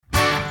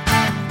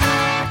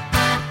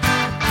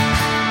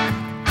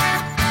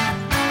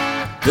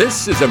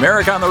This is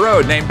America on the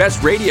Road, named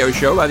Best Radio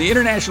Show by the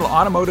International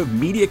Automotive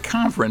Media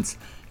Conference,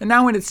 and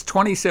now in its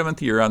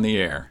 27th year on the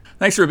air.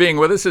 Thanks for being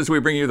with us as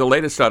we bring you the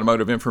latest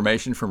automotive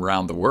information from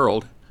around the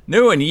world.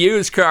 New and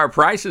used car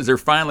prices are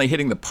finally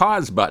hitting the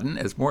pause button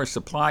as more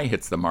supply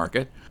hits the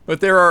market.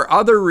 But there are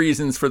other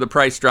reasons for the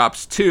price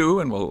drops too,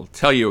 and we'll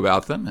tell you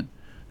about them and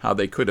how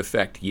they could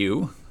affect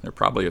you. They're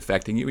probably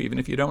affecting you even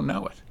if you don't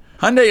know it.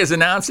 Hyundai has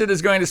announced it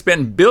is going to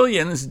spend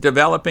billions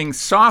developing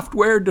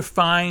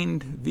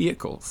software-defined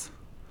vehicles.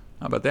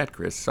 How about that,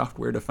 Chris?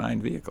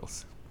 Software-defined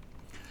vehicles.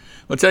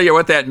 We'll tell you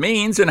what that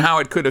means and how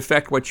it could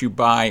affect what you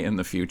buy in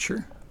the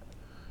future.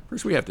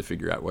 First, we have to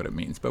figure out what it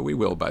means, but we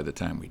will by the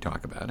time we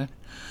talk about it.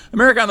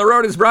 America on the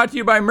Road is brought to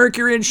you by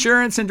Mercury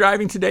Insurance and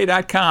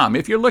DrivingToday.com.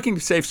 If you're looking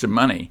to save some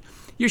money,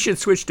 you should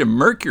switch to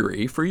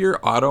Mercury for your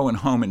auto and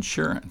home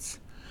insurance.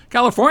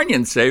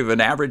 Californians save an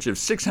average of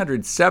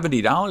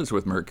 $670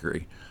 with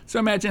Mercury, so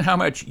imagine how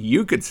much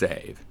you could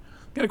save.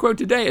 Got a quote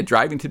today at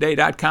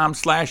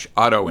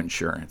DrivingToday.com/auto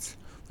insurance.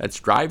 That's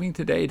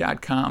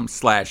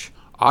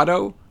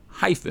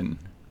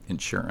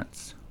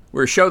drivingtoday.com/auto-insurance.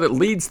 We're a show that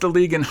leads the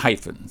league in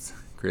hyphens.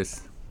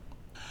 Chris.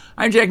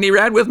 I'm Jack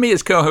Nerad. With me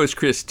is co-host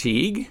Chris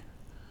Teague.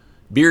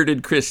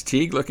 Bearded Chris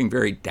Teague, looking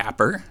very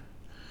dapper.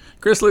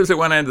 Chris lives at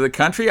one end of the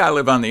country. I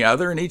live on the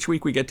other. And each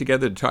week we get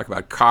together to talk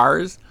about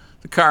cars,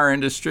 the car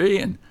industry,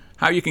 and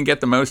how you can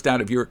get the most out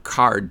of your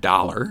car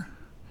dollar.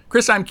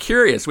 Chris, I'm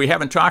curious. We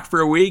haven't talked for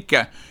a week.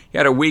 You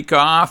had a week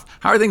off.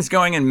 How are things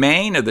going in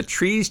Maine? Are the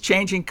trees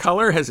changing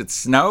color? Has it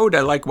snowed?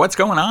 What's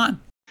going on?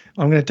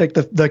 I'm going to take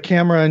the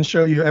camera and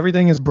show you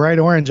everything is bright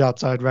orange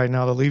outside right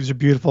now. The leaves are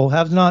beautiful.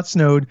 Have not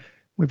snowed.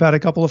 We've had a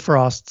couple of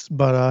frosts,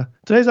 but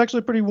today's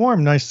actually pretty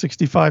warm. Nice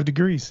 65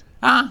 degrees.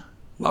 Ah,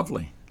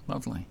 lovely,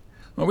 lovely.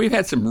 Well, we've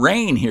had some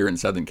rain here in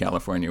Southern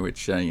California,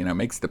 which,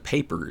 makes the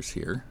papers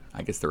here.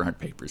 I guess there aren't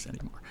papers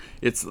anymore.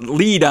 It's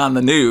lead on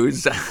the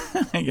news.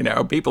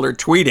 People are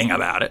tweeting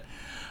about it.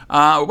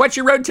 What's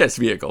your road test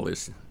vehicle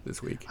this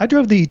week? I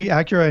drove the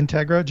Acura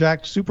Integra,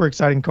 Jack. Super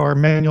exciting car,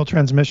 manual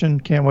transmission.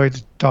 Can't wait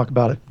to talk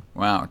about it.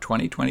 Wow,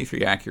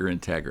 2023 Acura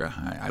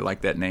Integra. I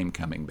like that name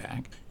coming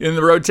back. In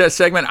the road test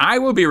segment, I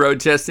will be road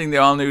testing the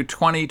all-new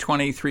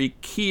 2023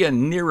 Kia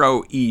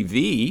Niro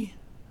EV.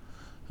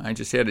 I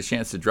just had a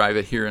chance to drive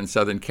it here in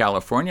Southern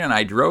California, and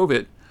I drove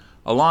it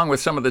along with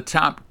some of the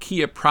top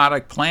Kia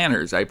product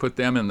planners. I put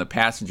them in the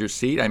passenger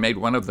seat. I made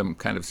one of them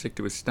kind of sick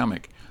to his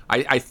stomach.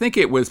 I think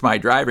it was my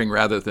driving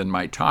rather than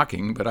my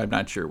talking, but I'm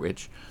not sure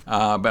which.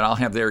 But I'll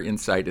have their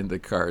insight into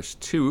cars,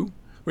 too.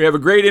 We have a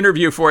great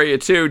interview for you,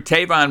 too.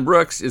 Tavon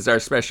Brooks is our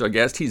special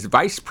guest. He's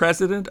Vice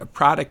President of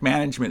Product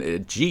Management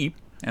at Jeep,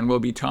 and we'll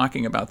be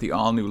talking about the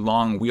all-new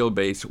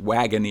long-wheelbase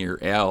Wagoneer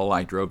L.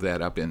 I drove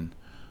that up in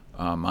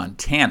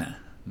Montana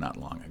not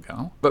long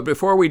ago. But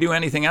before we do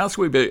anything else,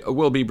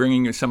 we'll be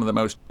bringing you some of the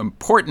most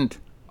important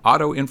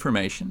auto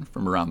information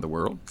from around the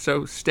world.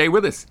 So stay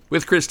with us.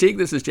 With Chris Teague,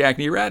 this is Jack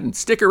Nerad, and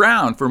stick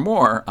around for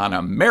more on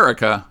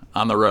America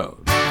on the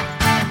Road.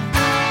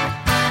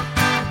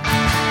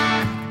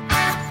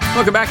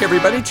 Welcome back,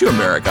 everybody, to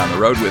America on the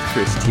Road with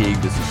Chris Teague.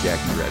 This is Jack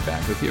Nerad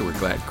back with you. We're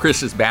glad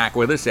Chris is back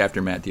with us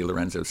after Matt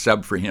DiLorenzo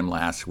subbed for him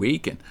last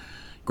week. And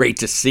great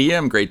to see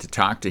him. Great to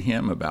talk to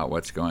him about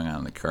what's going on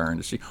in the car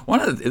industry.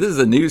 This is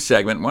a news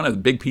segment. One of the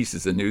big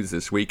pieces of news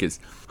this week is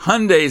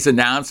Hyundai's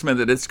announcement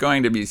that it's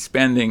going to be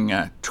spending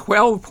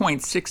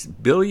 $12.6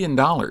 billion.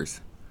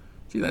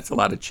 Gee, that's a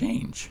lot of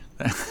change.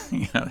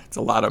 That's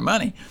a lot of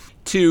money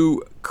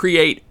to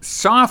create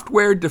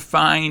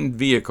software-defined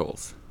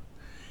vehicles.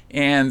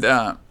 And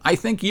I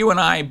think you and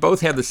I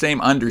both have the same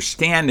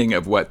understanding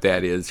of what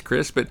that is,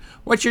 Chris. But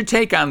what's your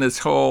take on this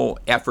whole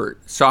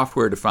effort,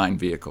 software-defined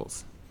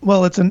vehicles?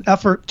 Well, it's an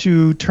effort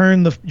to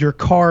turn your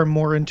car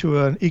more into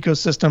an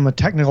ecosystem, a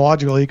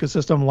technological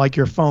ecosystem like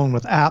your phone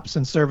with apps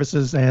and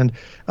services. And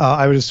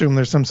I would assume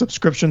there's some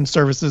subscription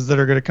services that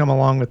are going to come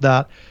along with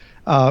that.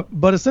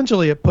 But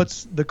essentially, it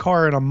puts the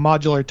car in a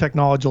modular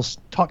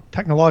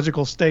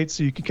technological state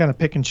so you can kind of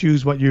pick and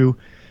choose what you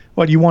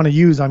want to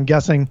use, I'm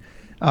guessing.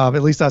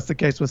 At least that's the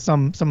case with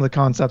some of the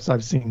concepts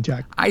I've seen,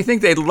 Jack. I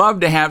think they'd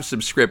love to have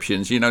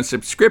subscriptions.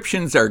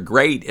 Subscriptions are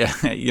great,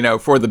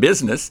 for the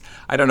business.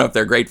 I don't know if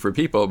they're great for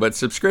people, but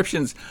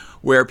subscriptions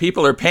where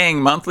people are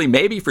paying monthly,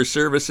 maybe for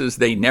services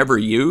they never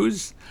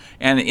use.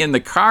 And in the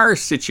car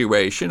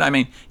situation,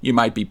 you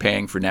might be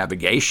paying for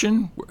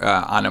navigation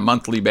on a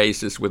monthly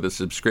basis with a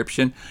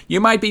subscription. You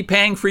might be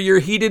paying for your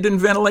heated and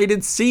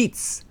ventilated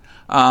seats.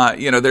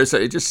 There's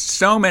just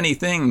so many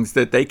things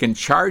that they can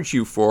charge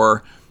you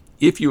for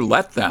if you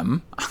let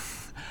them.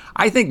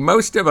 I think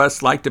most of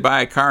us like to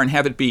buy a car and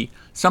have it be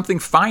something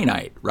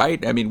finite,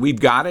 right? We've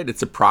got it.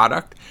 It's a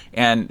product,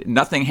 and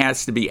nothing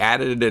has to be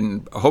added,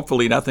 and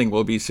hopefully nothing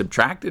will be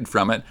subtracted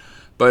from it.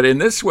 But in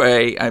this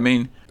way,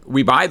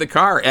 we buy the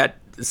car at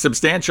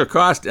substantial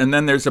cost, and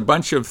then there's a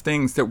bunch of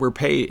things that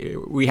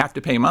we have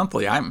to pay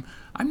monthly. I'm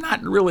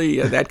not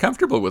really that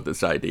comfortable with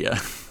this idea.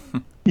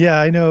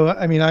 Yeah, I know.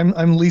 I mean,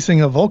 I'm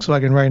leasing a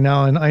Volkswagen right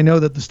now, and I know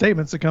that the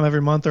statements that come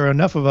every month are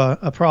enough of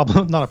a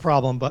problem, not a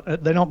problem,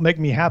 but they don't make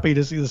me happy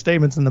to see the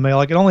statements in the mail.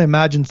 I can only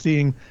imagine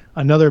seeing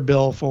another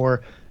bill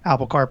for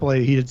Apple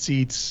CarPlay, heated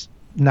seats,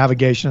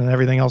 navigation, and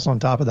everything else on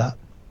top of that.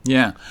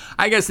 Yeah.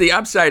 I guess the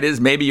upside is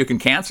maybe you can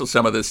cancel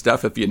some of this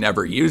stuff if you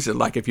never use it.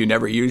 Like if you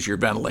never use your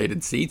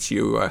ventilated seats,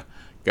 you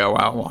go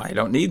out, well, I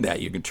don't need that.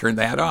 You can turn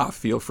that off.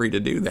 Feel free to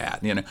do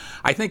that.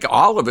 I think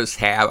all of us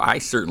have, I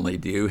certainly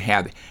do,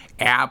 have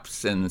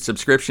apps and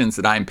subscriptions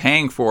that I'm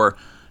paying for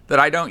that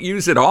I don't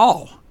use at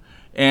all.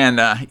 And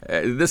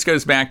this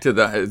goes back to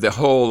the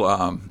whole,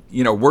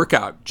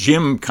 workout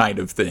gym kind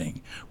of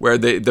thing, where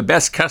the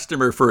best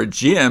customer for a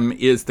gym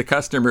is the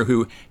customer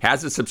who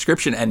has a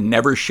subscription and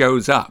never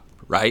shows up,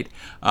 right?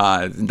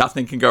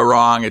 Nothing can go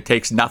wrong. It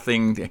takes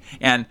nothing.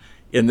 And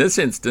in this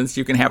instance,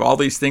 you can have all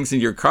these things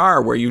in your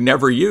car where you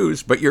never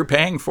use, but you're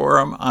paying for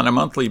them on a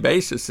monthly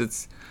basis.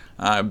 It's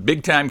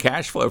big-time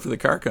cash flow for the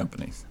car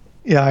companies.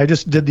 Yeah, I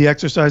just did the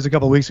exercise a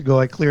couple of weeks ago.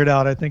 I cleared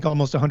out, I think,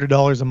 almost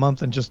 $100 a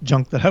month in just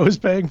junk that I was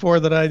paying for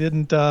that I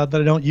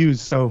don't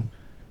use. So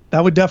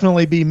that would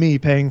definitely be me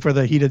paying for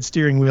the heated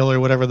steering wheel or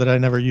whatever that I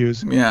never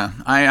use. Yeah,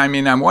 I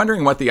mean, I'm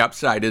wondering what the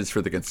upside is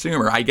for the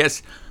consumer. I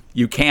guess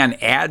you can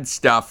add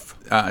stuff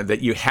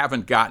that you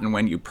haven't gotten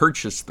when you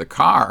purchased the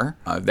car.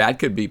 That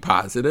could be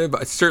positive.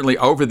 Certainly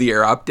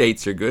over-the-air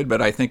updates are good,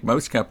 but I think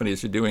most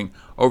companies are doing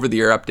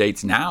over-the-air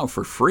updates now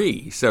for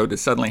free. So to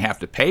suddenly have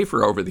to pay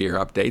for over-the-air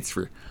updates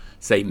for,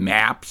 say,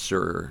 maps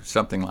or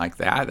something like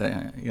that,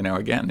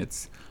 again,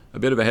 it's a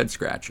bit of a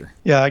head-scratcher.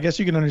 Yeah, I guess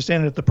you can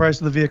understand if the price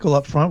of the vehicle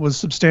up front was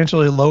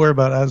substantially lower,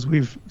 but as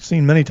we've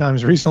seen many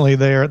times recently,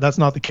 that's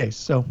not the case.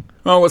 So,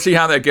 well, we'll see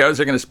how that goes.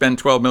 They're going to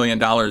spend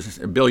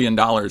 $1 billion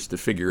to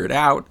figure it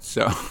out,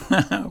 so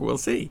we'll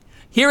see.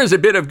 Here is a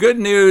bit of good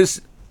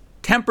news,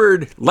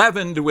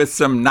 leavened with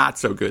some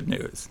not-so-good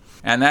news.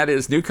 And that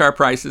is new car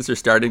prices are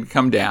starting to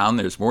come down.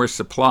 There's more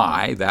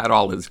supply. That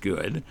all is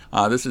good.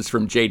 This is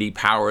from J.D.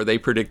 Power. They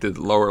predicted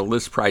that lower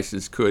list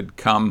prices could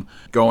come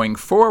going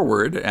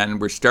forward, and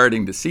we're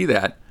starting to see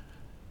that.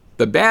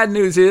 The bad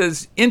news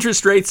is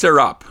interest rates are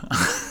up.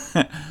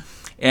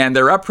 And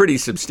they're up pretty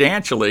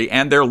substantially,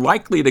 and they're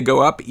likely to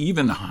go up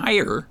even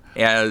higher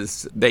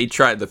as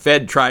the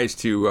Fed tries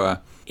to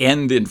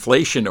end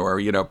inflation or,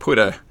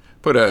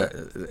 put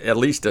at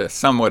least a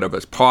somewhat of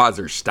a pause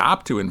or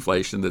stop to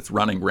inflation that's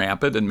running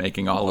rampant and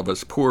making all of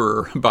us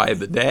poorer by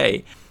the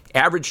day.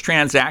 Average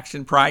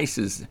transaction price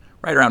is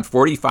right around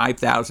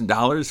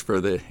 $45,000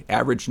 for the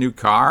average new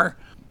car.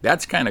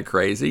 That's kind of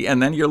crazy.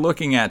 And then you're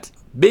looking at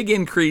big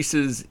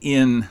increases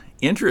in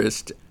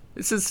interest.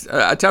 This is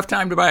a tough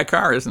time to buy a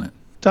car, isn't it?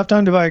 Tough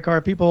time to buy a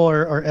car. People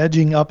are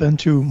edging up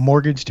into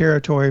mortgage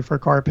territory for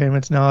car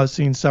payments now. I've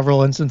seen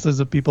several instances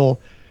of people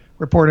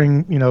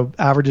reporting,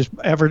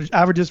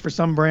 averages for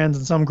some brands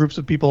and some groups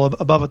of people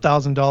above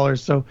 $1,000.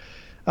 So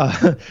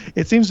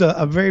it seems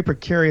a very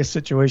precarious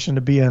situation to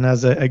be in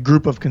as a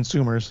group of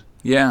consumers.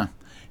 Yeah.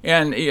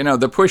 And,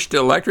 the push to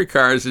electric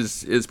cars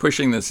is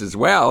pushing this as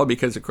well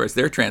because, of course,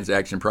 their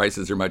transaction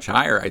prices are much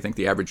higher. I think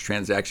the average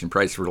transaction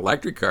price for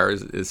electric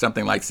cars is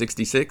something like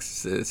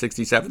 $66,000,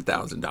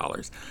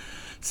 $67,000.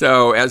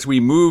 So as we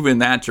move in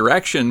that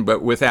direction,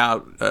 but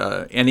without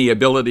any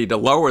ability to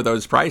lower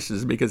those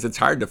prices, because it's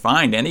hard to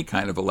find any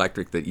kind of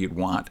electric that you'd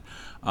want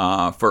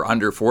for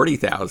under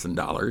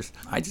 $40,000,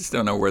 I just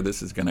don't know where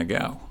this is going to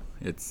go.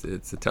 It's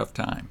a tough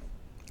time.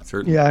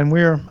 Certainly. Yeah, and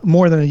we're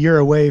more than a year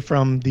away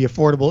from the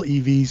affordable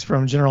EVs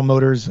from General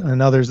Motors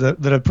and others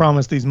that have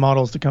promised these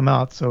models to come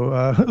out.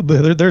 So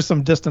there's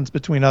some distance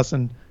between us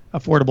and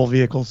affordable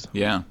vehicles.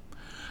 Yeah.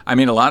 I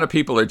mean, a lot of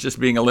people are just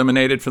being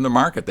eliminated from the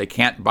market. They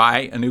can't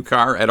buy a new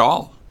car at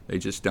all. They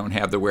just don't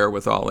have the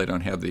wherewithal. They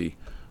don't have the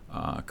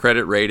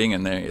credit rating,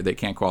 and they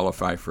can't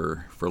qualify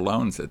for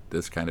loans at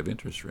this kind of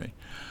interest rate.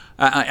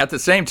 At the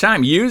same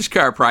time, used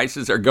car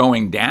prices are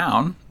going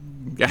down.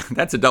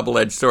 That's a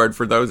double-edged sword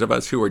for those of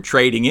us who are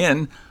trading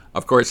in,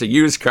 of course, a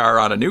used car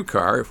on a new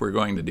car, if we're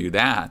going to do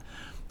that.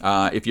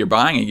 If you're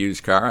buying a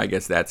used car, I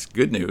guess that's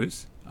good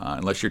news.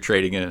 Unless you're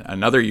trading in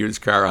another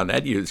used car on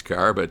that used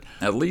car. But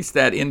at least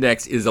that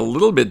index is a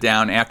little bit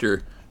down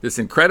after this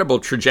incredible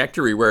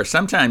trajectory where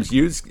sometimes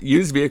used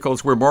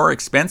vehicles were more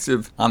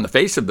expensive on the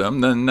face of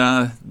them than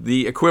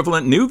the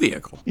equivalent new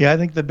vehicle. Yeah, I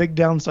think the big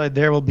downside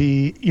there will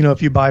be,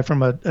 if you buy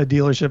from a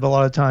dealership, a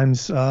lot of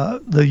times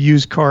the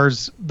used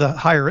cars,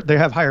 they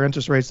have higher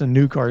interest rates than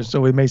new cars. So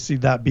we may see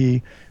that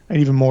be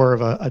even more of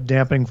a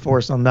damping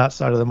force on that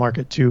side of the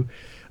market too.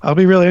 It'll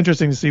be really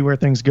interesting to see where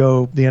things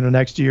go the end of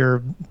next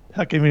year,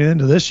 heck, even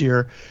into this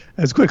year,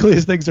 as quickly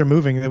as things are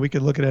moving, that we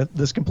could look at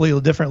this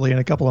completely differently in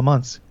a couple of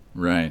months.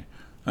 Right.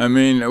 I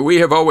mean, we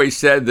have always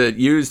said that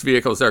used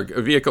vehicles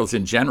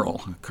in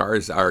general.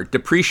 Cars are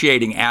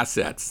depreciating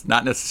assets,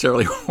 not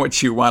necessarily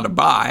what you want to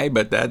buy,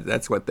 but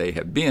that's what they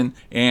have been.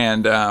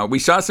 And we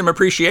saw some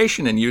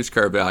appreciation in used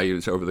car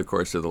values over the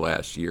course of the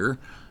last year,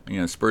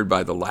 spurred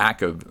by the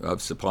lack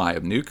of supply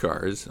of new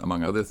cars,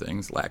 among other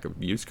things, lack of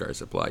used car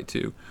supply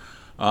too.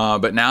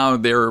 But now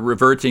they're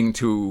reverting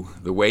to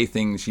the way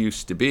things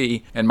used to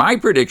be. And my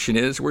prediction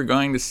is we're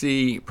going to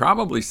see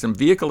probably some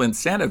vehicle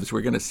incentives.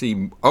 We're going to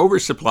see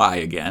oversupply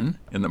again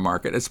in the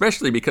market,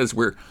 especially because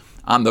we're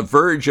on the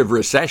verge of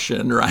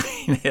recession, right?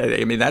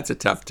 I mean, that's a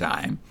tough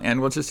time.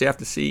 And we'll just have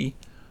to see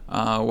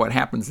what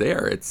happens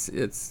there.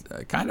 It's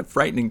kind of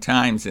frightening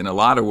times in a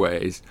lot of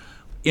ways.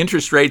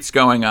 Interest rates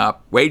going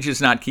up, wages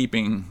not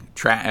keeping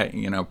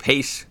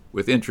pace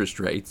with interest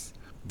rates,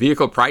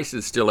 vehicle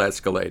prices still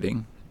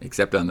escalating,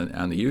 except on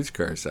the used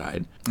car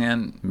side,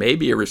 and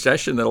maybe a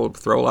recession that'll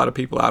throw a lot of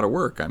people out of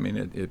work. I mean,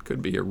 it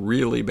could be a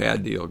really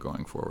bad deal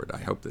going forward. I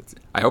hope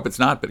it's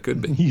not, but it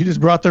could be. You just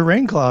brought the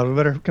rain cloud. We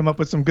better come up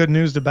with some good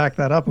news to back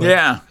that up with.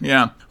 Yeah.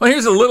 Well,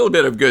 here's a little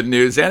bit of good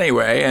news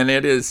anyway, and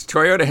it is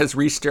Toyota has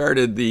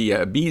restarted the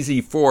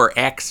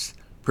BZ4X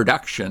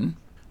production.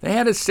 They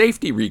had a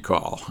safety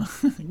recall.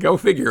 Go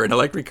figure, an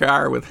electric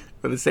car with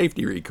a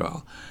safety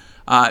recall.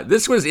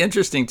 This was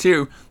interesting,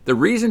 too. The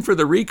reason for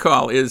the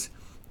recall is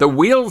the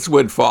wheels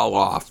would fall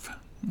off.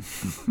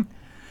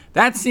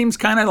 That seems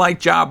kind of like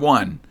job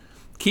one.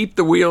 Keep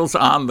the wheels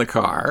on the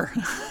car.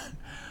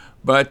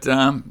 But,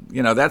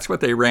 that's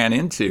what they ran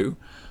into.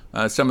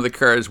 Some of the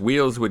cars'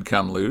 wheels would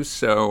come loose,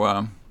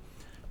 so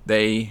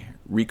they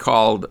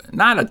recalled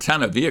not a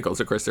ton of vehicles.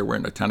 Of course, there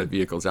weren't a ton of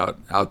vehicles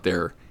out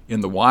there in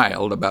the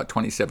wild, about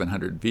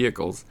 2,700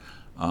 vehicles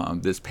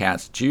this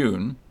past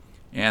June.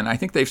 And I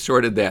think they've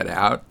sorted that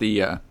out.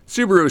 The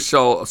Subaru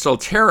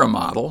Solterra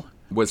model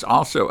was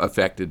also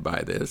affected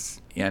by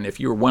this. And if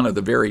you were one of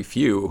the very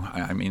few,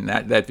 I mean,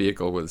 that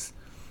vehicle was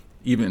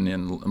even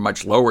in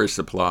much lower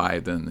supply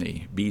than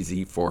the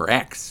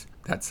BZ4X.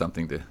 That's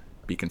something to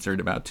be concerned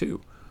about,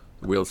 too.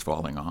 The wheels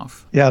falling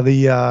off. Yeah,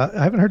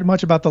 I haven't heard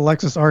much about the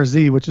Lexus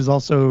RZ, which is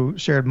also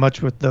shared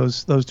much with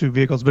those two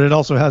vehicles, but it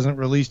also hasn't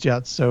released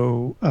yet.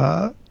 So,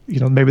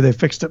 maybe they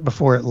fixed it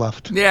before it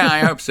left. Yeah,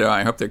 I hope so.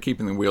 I hope they're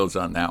keeping the wheels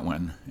on that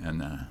one,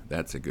 and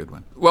that's a good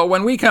one. Well,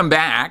 when we come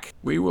back,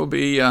 we will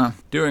be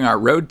doing our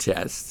road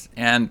tests,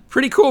 and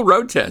pretty cool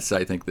road tests,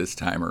 I think, this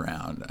time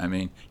around. I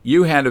mean,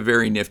 you had a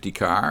very nifty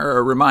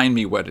car. Remind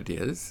me what it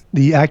is.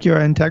 The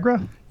Acura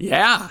Integra?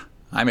 Yeah.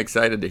 I'm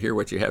excited to hear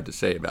what you have to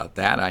say about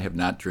that. I have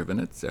not driven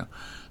it, so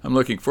I'm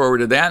looking forward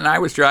to that. And I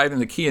was driving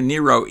the Kia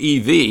Niro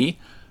EV.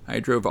 I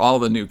drove all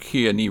the new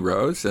Kia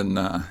Niros, and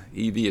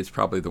EV is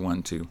probably the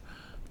one to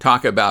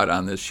talk about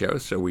on this show,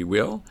 so we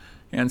will.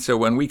 And so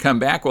when we come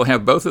back, we'll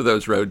have both of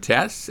those road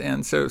tests.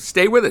 And so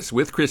stay with us.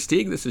 With Chris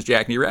Teague, this is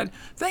Jack Nerad.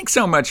 Thanks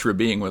so much for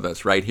being with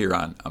us right here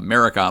on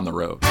America on the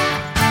Road.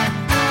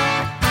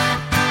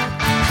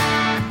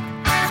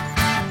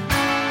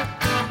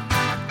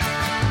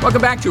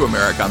 Welcome back to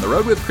America on the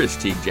Road with Chris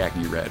Teague, Jack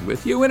Nerad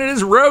with you, and it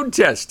is road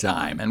test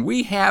time, and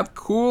we have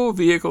cool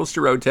vehicles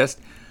to road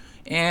test,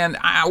 and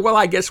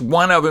I guess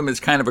one of them is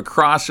kind of a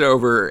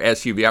crossover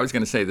SUV. I was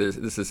going to say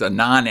this is a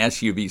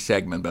non-SUV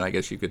segment, but I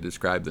guess you could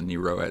describe the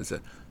Niro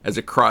as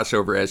a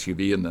crossover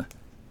SUV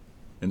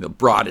in the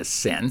broadest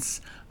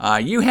sense.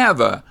 You have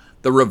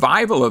the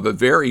revival of a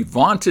very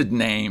vaunted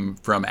name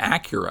from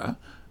Acura.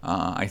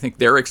 I think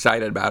they're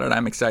excited about it.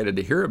 I'm excited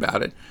to hear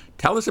about it.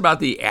 Tell us about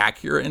the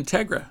Acura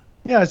Integra.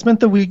 Yeah, I spent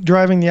the week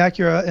driving the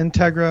Acura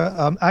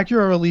Integra.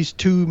 Acura released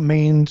two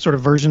main sort of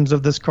versions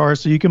of this car.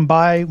 So you can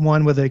buy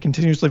one with a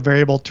continuously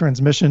variable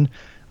transmission.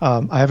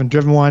 I haven't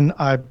driven one.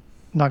 I'm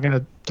not going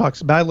to talk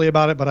badly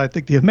about it, but I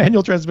think the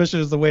manual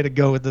transmission is the way to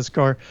go with this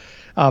car.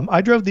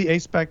 I drove the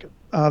A-Spec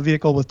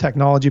vehicle with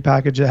technology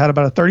package. It had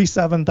about a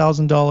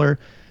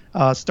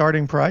 $37,000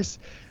 starting price.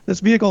 This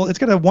vehicle, it's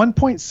got a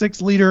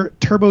 1.6-liter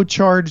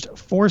turbocharged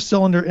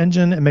four-cylinder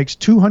engine. It makes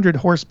 200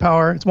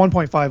 horsepower. It's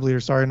 1.5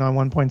 liters, sorry, not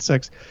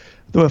 1.6.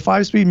 Through a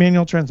 5-speed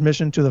manual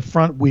transmission to the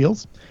front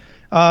wheels.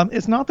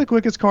 It's not the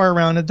quickest car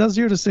around. It does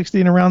 0 to 60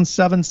 in around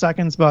 7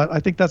 seconds, but I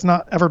think that's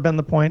not ever been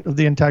the point of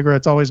the Integra.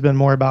 It's always been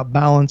more about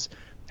balance,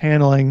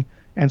 handling,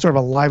 and sort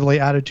of a lively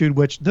attitude,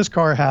 which this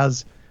car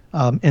has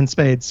in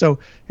spades. So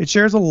it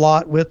shares a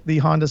lot with the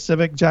Honda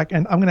Civic, Jack,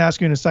 and I'm going to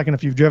ask you in a second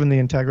if you've driven the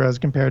Integra as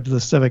compared to the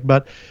Civic,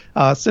 but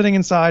sitting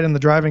inside and the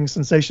driving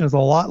sensation is a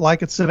lot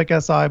like a Civic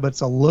Si, but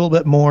it's a little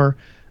bit more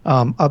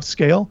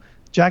upscale.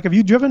 Jack, have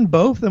you driven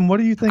both, and what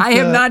do you think? I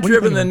have not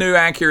driven the new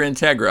Acura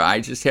Integra.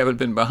 I just haven't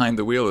been behind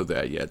the wheel of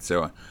that yet,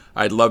 so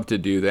I'd love to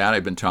do that.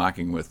 I've been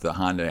talking with the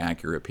Honda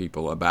Acura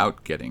people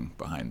about getting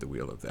behind the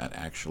wheel of that,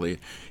 actually.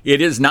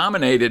 It is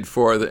nominated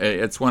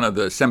it's one of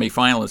the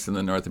semifinalists in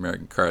the North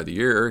American Car of the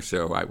Year,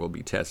 so I will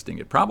be testing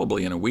it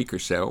probably in a week or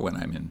so when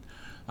I'm in,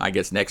 I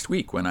guess next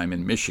week when I'm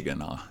in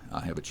Michigan. I'll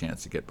have a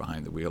chance to get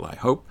behind the wheel, I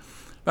hope.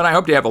 But I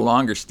hope to have a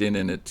longer stint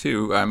in it,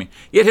 too. I mean,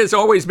 it has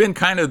always been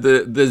kind of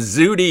the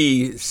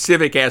zooty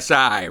Civic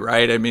Si,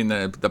 right? I mean,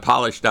 the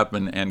polished up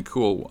and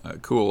cool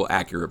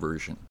Acura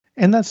version.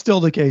 And that's still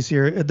the case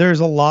here.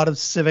 There's a lot of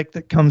Civic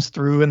that comes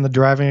through in the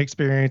driving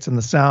experience and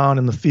the sound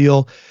and the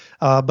feel.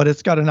 But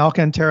it's got an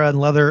Alcantara and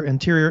leather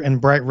interior in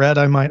bright red,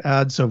 I might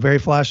add. So very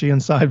flashy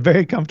inside,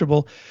 very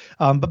comfortable.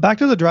 But back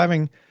to the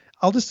driving.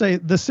 I'll just say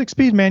the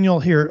 6-speed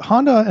manual here,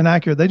 Honda and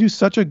Acura, they do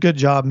such a good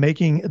job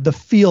making the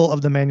feel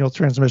of the manual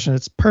transmission.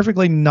 It's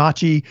perfectly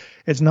notchy.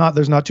 There's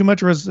not too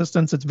much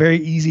resistance. It's very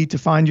easy to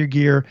find your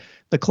gear.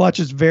 The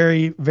clutch is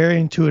very, very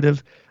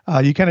intuitive.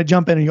 You kind of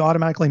jump in and you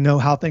automatically know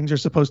how things are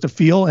supposed to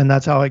feel, and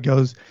that's how it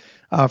goes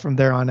from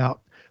there on out.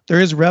 There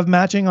is rev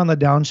matching on the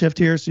downshift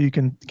here, so you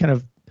can kind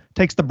of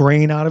takes the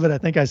brain out of it. I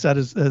think I said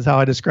is how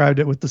I described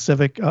it with the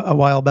Civic a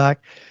while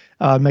back.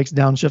 Makes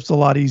downshifts a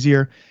lot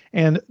easier.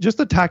 And just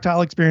the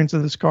tactile experience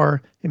of this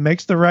car, it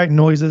makes the right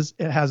noises.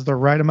 It has the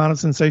right amount of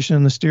sensation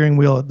in the steering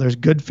wheel. There's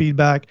good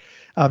feedback.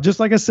 Just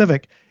like a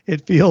Civic,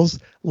 it feels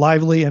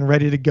lively and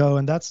ready to go.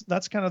 And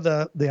that's kind of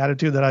the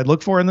attitude that I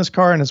look for in this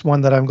car, and it's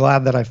one that I'm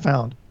glad that I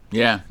found.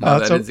 Yeah, no,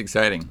 that is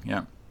exciting.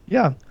 Yeah.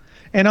 Yeah.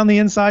 And on the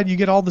inside, you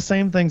get all the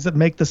same things that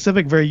make the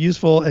Civic very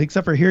useful,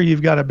 except for here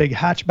you've got a big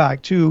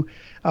hatchback too.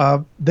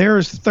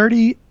 There's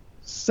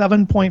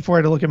 37.4, I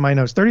had to look at my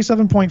notes,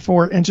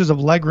 37.4 inches of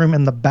legroom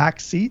in the back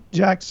seat,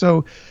 Jack.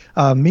 So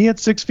me at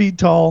 6 feet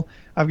tall,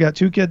 I've got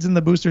 2 kids in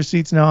the booster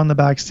seats now in the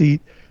back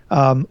seat.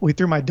 We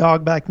threw my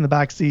dog back in the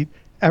back seat.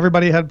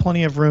 Everybody had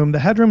plenty of room. The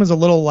headroom is a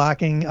little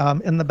lacking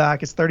in the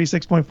back. It's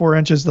 36.4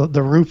 inches.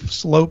 The roof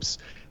slopes.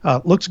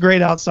 Looks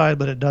great outside,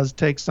 but it does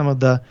take some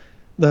of the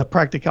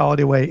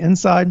practicality away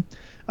inside.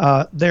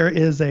 There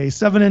is a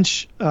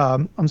 9-inch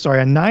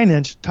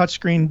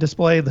touchscreen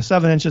display. The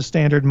 7 inches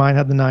standard. Mine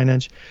had the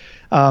 9-inch.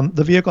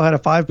 The vehicle had a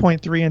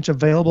 5.3-inch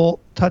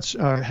available touch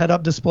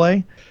head-up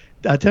display,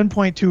 a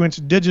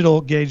 10.2-inch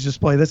digital gauge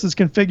display. This is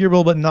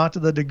configurable, but not to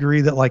the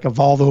degree that like a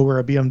Volvo or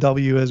a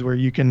BMW is, where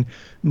you can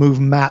move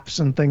maps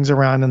and things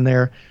around in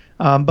there.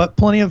 But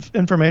plenty of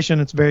information.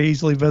 It's very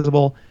easily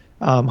visible.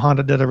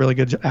 Honda did a really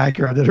good job.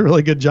 Acura did a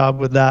really good job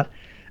with that.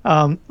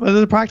 But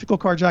as a practical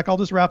car, Jack, I'll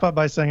just wrap up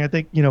by saying I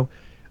think,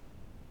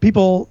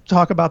 people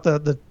talk about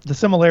the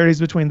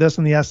similarities between this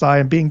and the SI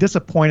and being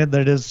disappointed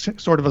that it is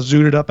sort of a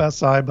zooted up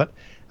SI. But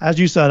as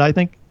you said, I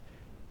think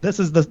this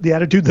is the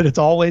attitude that it's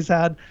always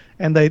had,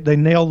 and they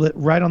nailed it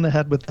right on the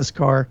head with this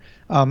car.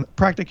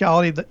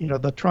 Practicality,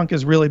 the trunk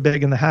is really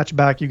big in the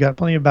hatchback. You got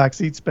plenty of back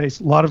seat space,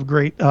 a lot of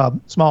great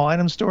small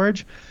item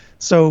storage.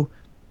 So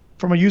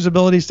from a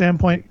usability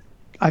standpoint,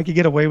 I could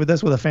get away with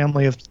this with a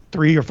family of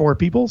 3 or 4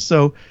 people.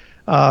 So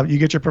you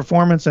get your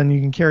performance and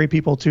you can carry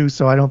people too.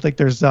 So I don't think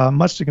there's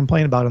much to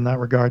complain about in that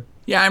regard.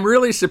 Yeah, I'm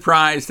really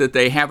surprised that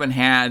they haven't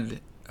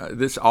had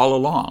this all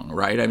along,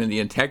 right? I mean,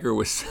 the Integra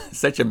was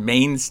such a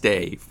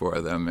mainstay for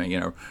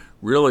them,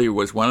 really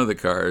was one of the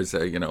cars,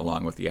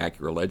 along with the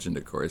Acura Legend,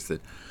 of course,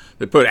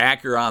 that put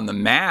Acura on the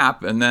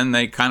map, and then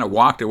they kind of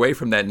walked away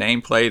from that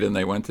nameplate and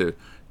they went to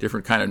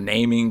different kind of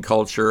naming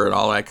culture and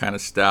all that kind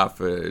of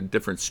stuff,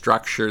 different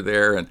structure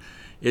there, and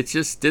it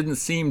just didn't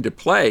seem to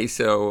play.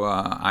 So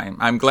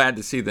I'm glad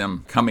to see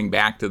them coming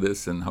back to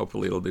this, and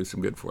hopefully it'll do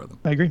some good for them.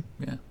 I agree.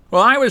 Yeah.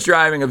 Well, I was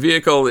driving a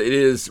vehicle that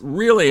is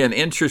really an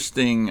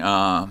interesting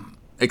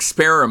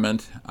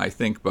experiment, I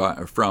think,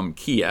 from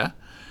Kia.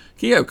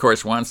 Kia, of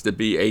course, wants to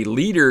be a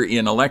leader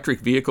in electric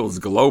vehicles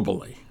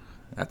globally.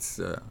 That's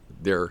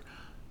their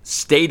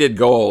stated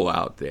goal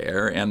out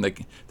there. And the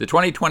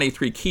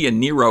 2023 Kia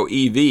Niro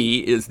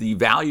EV is the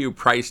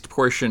value-priced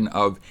portion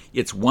of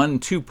its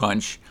 1-2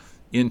 punch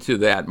into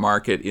that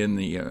market in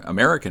the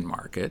American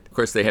market. Of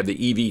course, they have the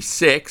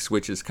EV6,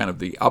 which is kind of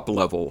the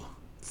up-level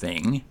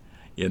thing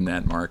in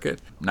that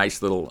market.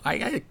 Nice little,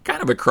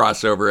 kind of a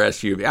crossover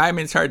SUV. I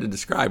mean, it's hard to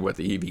describe what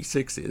the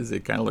EV6 is.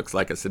 It kind of looks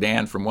like a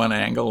sedan from one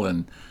angle,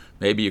 and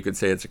maybe you could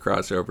say it's a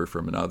crossover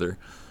from another.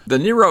 The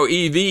Niro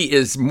EV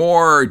is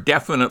more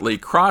definitely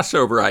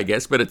crossover, I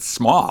guess, but it's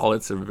small.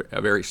 It's a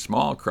very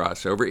small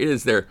crossover. It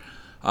is their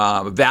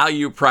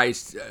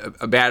value-priced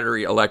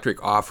battery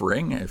electric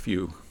offering, if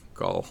you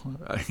call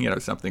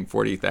something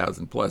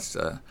 40,000 plus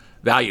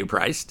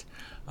value-priced,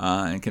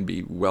 and can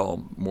be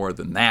well more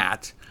than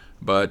that.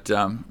 But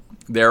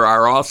there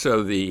are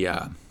also the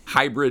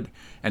hybrid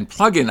and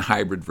plug-in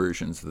hybrid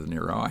versions of the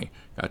Niro. I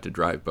got to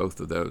drive both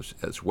of those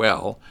as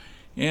well.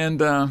 And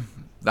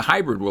the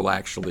hybrid will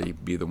actually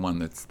be the one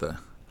that's the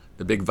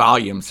big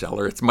volume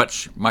seller. It's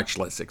much, much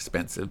less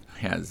expensive,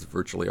 has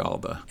virtually all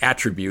the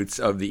attributes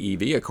of the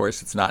EV. Of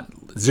course, it's not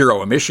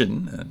zero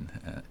emission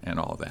and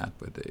all that,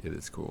 but it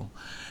is cool.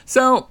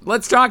 So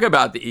let's talk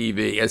about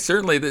the EV.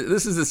 Certainly,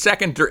 this is the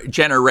second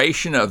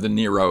generation of the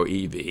Niro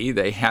EV.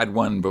 They had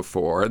one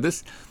before.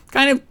 This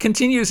kind of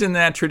continues in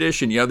that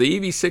tradition. The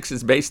EV6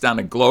 is based on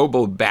a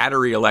global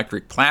battery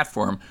electric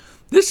platform.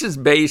 This is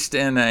based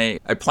in a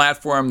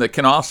platform that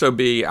can also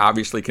be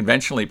obviously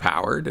conventionally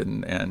powered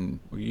and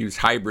we use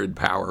hybrid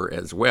power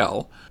as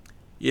well.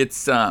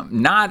 It's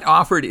not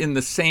offered in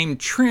the same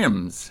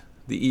trims.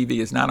 The EV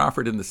is not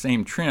offered in the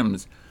same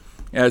trims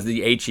as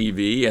the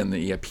HEV and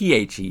the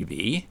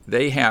PHEV.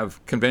 They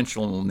have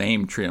conventional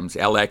name trims,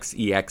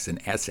 LX, EX,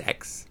 and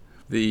SX.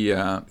 The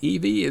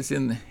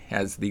EV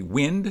has the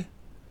Wind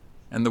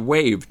and the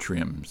Wave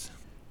trims.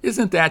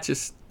 Isn't that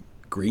just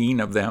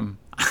green of them?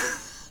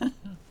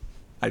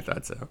 I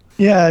thought so.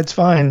 Yeah, it's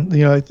fine.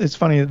 It's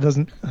funny. It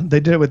doesn't. They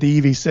did it with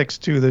the EV6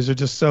 too. Those are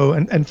just so,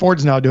 and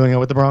Ford's now doing it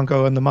with the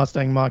Bronco and the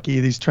Mustang Mach-E.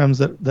 These trims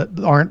that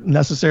aren't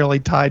necessarily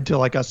tied to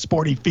like a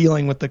sporty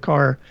feeling with the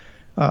car.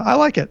 I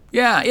like it.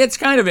 Yeah, it's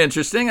kind of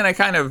interesting, and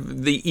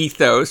the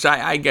ethos.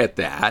 I get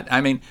that. I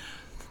mean,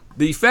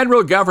 the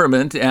federal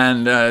government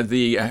and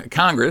the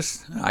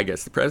Congress, I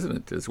guess the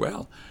president as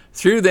well,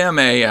 threw them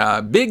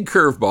a big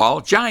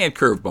curveball, giant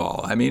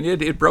curveball. I mean,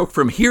 it broke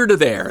from here to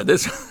there.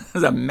 This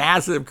was a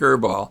massive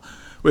curveball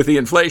with the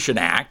Inflation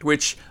Act,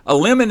 which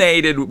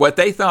eliminated what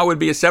they thought would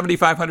be a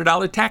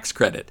 $7,500 tax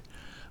credit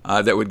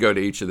that would go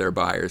to each of their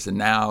buyers. And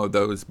now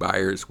those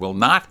buyers will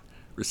not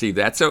receive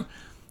that. So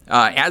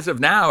as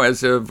of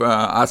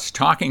us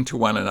talking to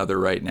one another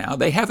right now,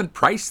 they haven't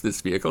priced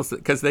this vehicle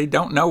because they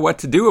don't know what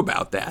to do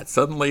about that.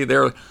 Suddenly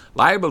they're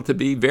liable to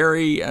be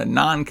very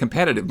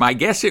non-competitive. My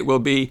guess it will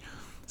be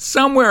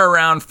somewhere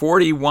around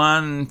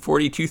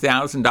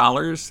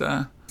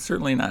 $42,000.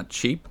 Certainly not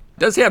cheap. It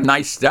does have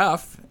nice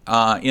stuff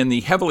in the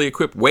heavily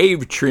equipped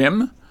Wave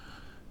trim.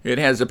 It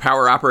has a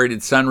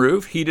power-operated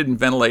sunroof, heated and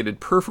ventilated,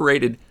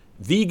 perforated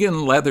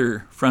vegan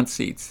leather front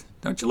seats.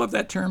 Don't you love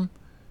that term?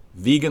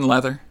 Vegan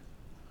leather.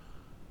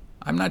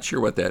 I'm not sure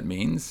what that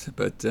means,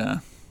 but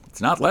it's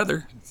not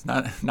leather. It's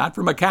not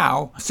from a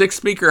cow.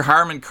 6-speaker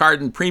Harman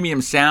Kardon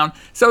premium sound.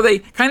 So they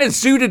kind of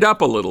zooted up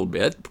a little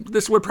bit.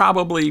 This would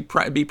probably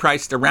be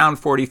priced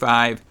around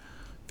 $45,000,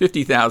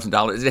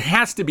 $50,000. It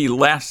has to be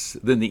less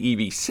than the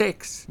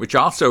EV6, which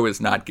also is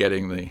not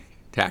getting the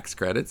tax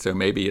credit, so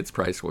maybe its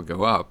price will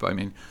go up. I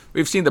mean,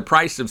 we've seen the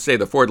price of, say,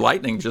 the Ford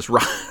Lightning just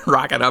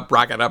rocket up.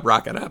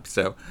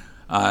 So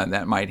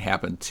that might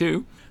happen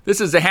too. This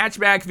is a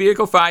hatchback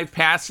vehicle,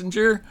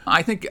 5-passenger.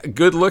 I think a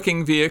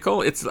good-looking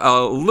vehicle. It's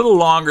a little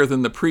longer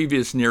than the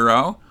previous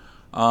Niro.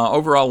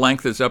 Overall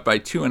length is up by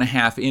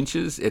 2.5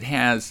 inches. It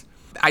has,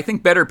 I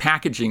think, better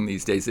packaging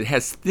these days. It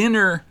has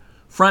thinner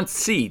front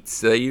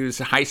seats. They use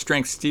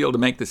high-strength steel to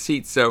make the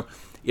seats, so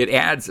it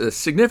adds a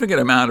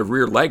significant amount of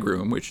rear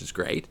legroom, which is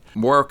great.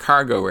 More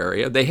cargo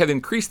area. They have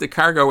increased the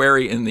cargo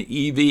area in the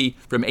EV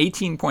from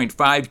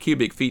 18.5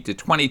 cubic feet to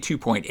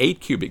 22.8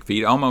 cubic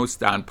feet,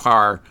 almost on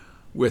par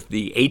with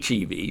the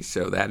HEV,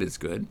 so that is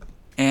good.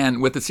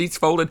 And with the seats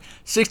folded,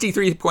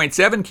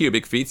 63.7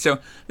 cubic feet. So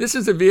this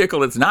is a vehicle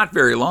that's not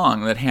very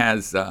long that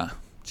has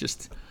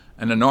just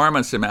an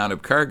enormous amount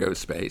of cargo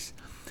space.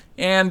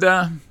 And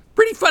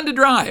pretty fun to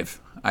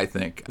drive, I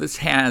think. This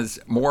has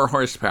more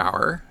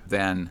horsepower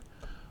than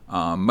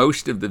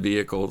most of the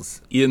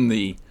vehicles in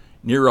the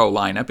Niro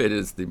lineup. It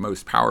is the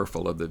most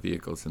powerful of the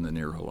vehicles in the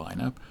Niro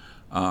lineup,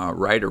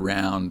 right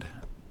around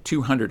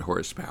 200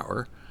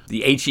 horsepower.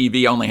 The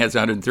HEV only has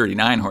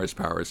 139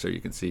 horsepower, so you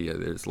can see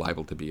there's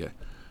liable to be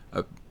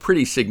a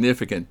pretty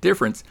significant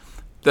difference.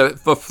 The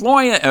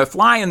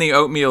fly in the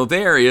oatmeal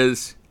there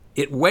is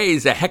it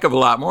weighs a heck of a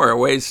lot more. It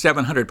weighs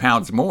 700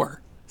 pounds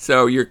more.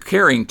 So you're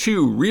carrying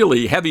two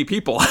really heavy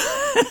people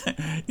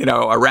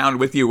around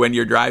with you when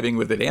you're driving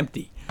with it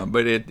empty.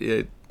 But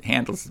it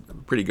handles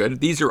pretty good.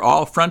 These are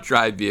all front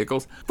drive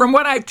vehicles. From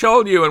what I've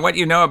told you and what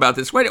you know about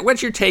this,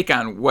 what's your take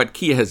on what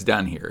Kia has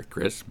done here,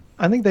 Chris?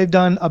 I think they've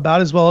done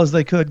about as well as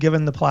they could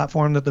given the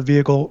platform that the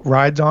vehicle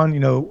rides on.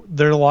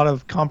 There are a lot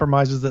of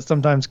compromises that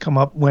sometimes come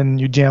up when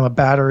you jam a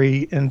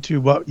battery into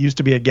what used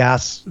to be a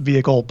gas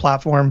vehicle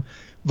platform.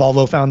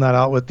 Volvo found that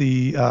out with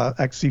the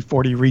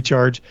XC40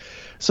 Recharge.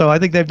 So I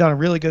think they've done a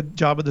really good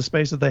job with the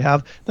space that they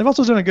have. They've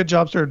also done a good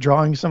job sort of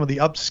drawing some of the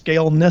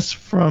upscaleness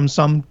from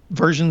some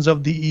versions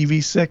of the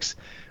EV6.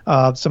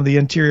 Some of the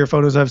interior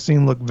photos I've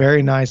seen look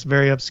very nice,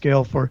 very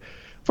upscale for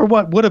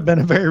what would have been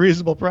a very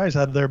reasonable price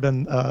had there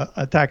been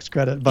a tax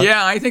credit. But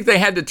yeah, I think they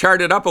had to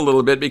chart it up a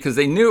little bit because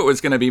they knew it was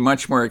going to be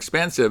much more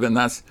expensive and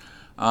thus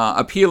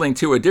appealing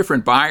to a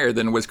different buyer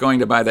than was going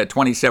to buy that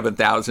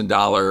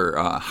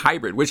 $27,000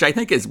 hybrid, which I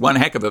think is one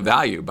heck of a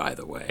value, by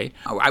the way.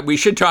 We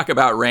should talk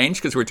about range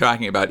because we're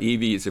talking about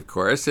EVs, of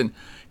course. And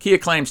Kia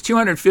claims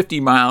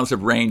 250 miles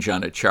of range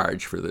on a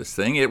charge for this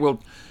thing. It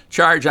will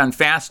charge on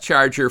fast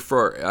charger to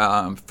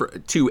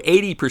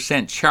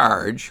 80%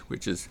 charge,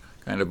 which is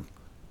kind of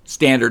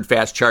standard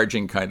fast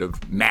charging kind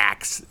of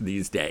max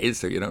these days,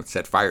 so you don't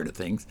set fire to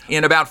things,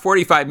 in about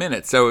 45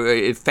 minutes. So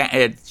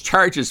it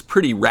charges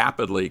pretty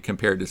rapidly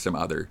compared to some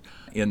other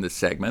in the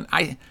segment.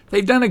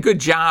 They've done a good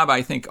job,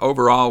 I think,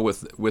 overall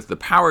with the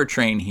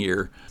powertrain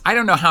here. I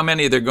don't know how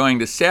many they're going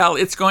to sell.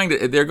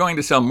 They're going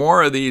to sell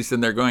more of these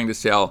than they're going to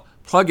sell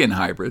plug-in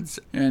hybrids.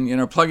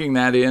 And, plugging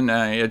that in,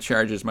 it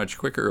charges much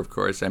quicker, of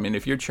course. I mean,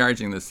 if you're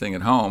charging this thing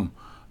at home,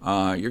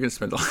 you're going to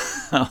spend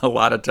a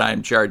lot of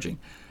time charging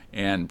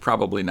and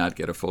probably not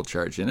get a full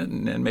charge in it.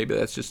 And maybe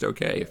that's just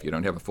okay. If you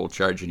don't have a full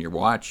charge in your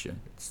watch,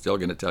 it's still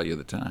going to tell you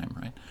the time,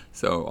 right?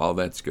 So all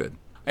that's good.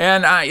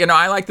 And,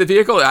 I like the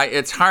vehicle.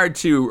 It's hard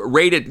to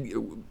rate it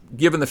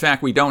given the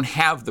fact we don't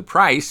have the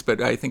price, but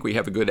I think we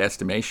have a good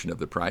estimation of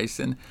the price.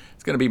 And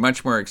it's going to be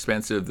much more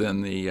expensive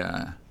than the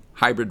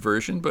hybrid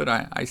version, but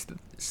I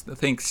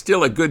think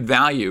still a good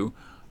value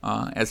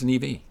as an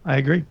EV. I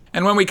agree.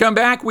 And when we come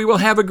back, we will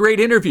have a great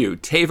interview.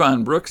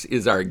 Tavon Brooks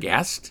is our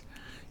guest.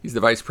 He's the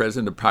Vice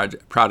President of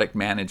Product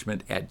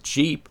Management at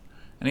Jeep,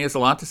 and he has a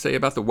lot to say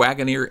about the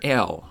Wagoneer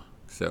L.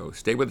 So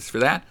stay with us for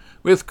that.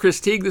 With Chris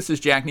Teague, this is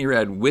Jack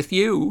Nerad with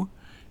you,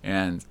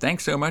 and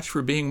thanks so much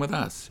for being with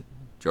us.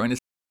 Join us.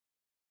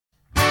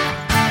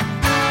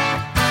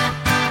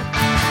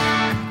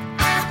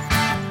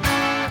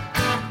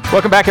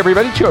 Welcome back,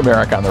 everybody, to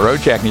America on the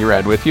Road. Jack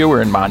Nerad with you.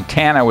 We're in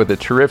Montana with a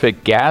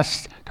terrific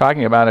guest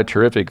talking about a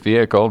terrific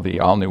vehicle, the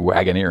all-new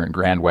Wagoneer and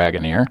Grand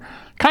Wagoneer.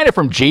 Kind of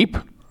from Jeep,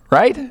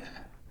 right?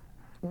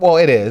 Well,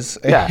 it is.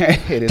 Yeah.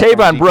 It is.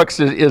 Tavon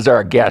Brooks is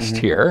our guest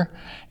here.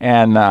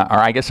 And or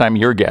I guess I'm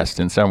your guest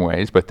in some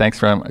ways, but thanks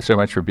so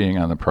much for being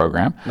on the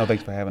program. No,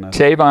 thanks for having us.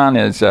 Tavon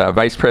is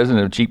Vice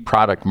President of Jeep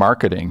Product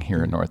Marketing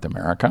here in North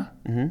America.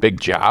 Big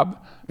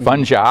job,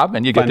 fun job,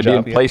 and you get to be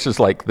in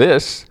places like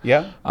this.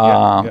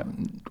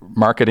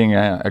 Marketing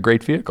a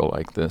great vehicle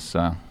like this.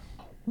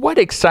 What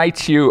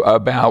excites you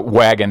about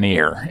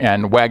Wagoneer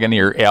and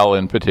Wagoneer L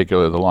in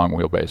particular, the long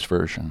wheelbase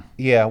version?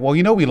 Yeah, well,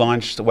 we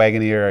launched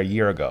Wagoneer a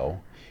year ago,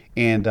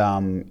 and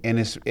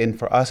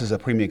for us it's a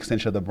premium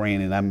extension of the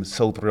brand, and I'm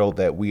so thrilled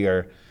that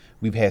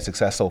we've had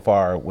success so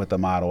far with the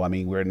model. I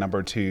mean, we're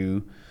number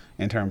 2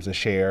 in terms of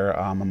share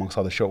amongst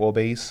all the short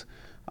wheelbase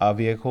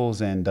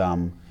vehicles, and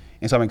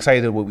so I'm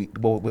excited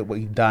what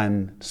we've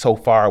done so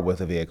far with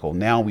the vehicle.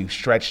 Now we've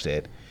stretched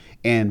it.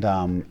 And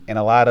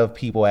a lot of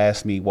people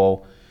ask me,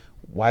 well,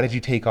 why did you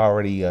take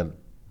already a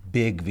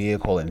big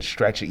vehicle and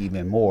stretch it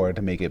even more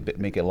to make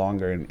it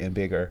longer and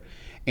bigger?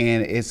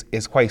 And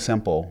it's quite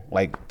simple.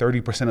 Like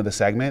 30% of the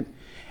segment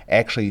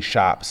actually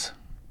shops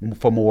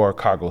for more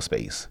cargo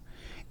space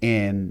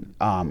in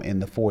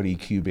the 40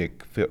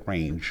 cubic foot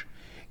range,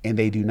 and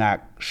they do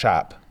not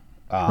shop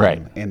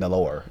in the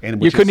lower.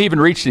 And you couldn't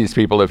even reach these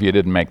people if you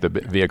didn't make the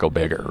vehicle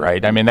bigger,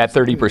 right? I mean, that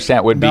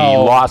 30% would be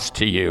lost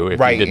to you if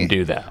you didn't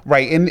do that.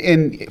 Right,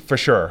 and for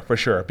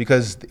sure,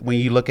 because when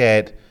you look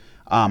at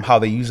how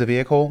they use the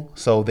vehicle,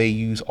 so they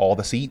use all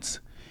the seats,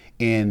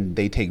 and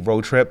they take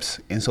road trips,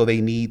 and so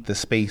they need the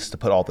space to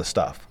put all the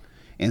stuff.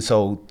 And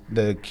so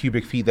the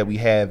cubic feet that we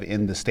have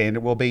in the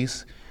standard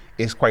wheelbase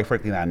is quite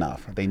frankly not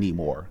enough. They need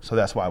more. So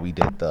that's why we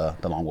did the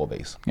long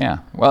wheelbase. Yeah,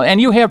 well, and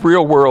you have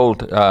real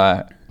world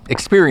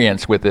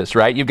experience with this,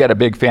 right? You've got a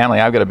big family.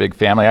 I've got a big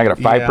family. I got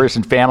a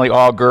 5-person family,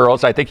 all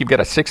girls. I think you've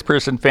got a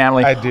 6-person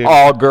family,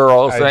 all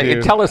girls.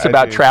 Tell us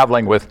about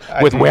traveling with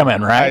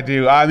women, right? I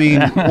do. I mean,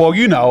 well,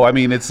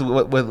 it's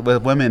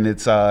with women,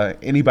 it's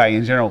anybody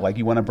in general. Like,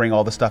 you want to bring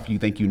all the stuff you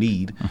think you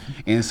need,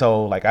 and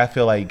so like I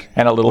feel like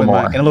and a little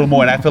more,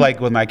 and I feel like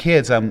with my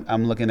kids,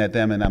 I'm looking at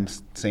them and I'm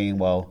saying,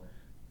 well,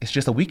 it's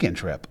just a weekend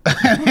trip,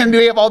 and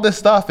we have all this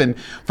stuff. And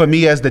for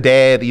me as the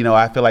dad,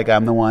 I feel like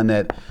I'm the one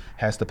that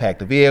has to pack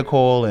the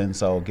vehicle, and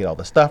so get all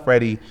the stuff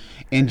ready.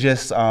 And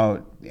just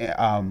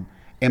in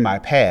my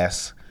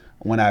past,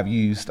 when I've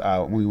used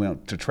when we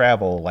went to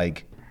travel,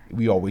 like,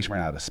 we always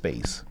ran out of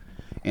space.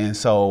 And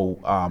so,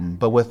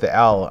 but with the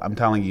L, I'm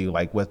telling you,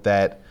 like, with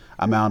that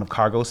amount of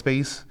cargo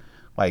space,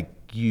 like,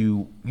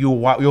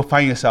 you'll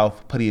find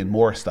yourself putting in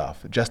more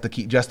stuff just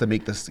to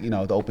make this,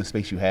 the open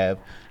space you have,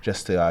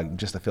 just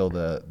to fill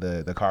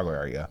the cargo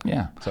area.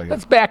 Yeah. So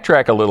let's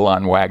backtrack a little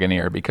on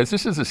Wagoneer, because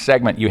this is a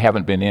segment you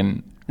haven't been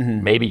in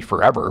maybe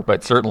forever,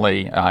 but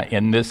certainly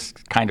in this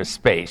kind of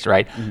space,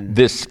 right?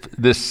 This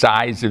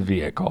size of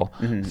vehicle,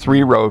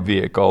 3-row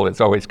vehicle. It's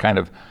always kind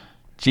of,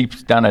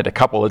 Jeep's done it a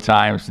couple of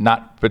times,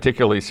 not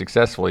particularly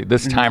successfully.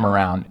 This time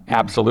around,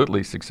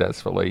 absolutely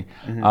successfully.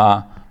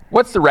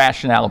 What's the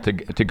rationale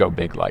to go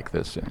big like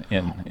this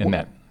in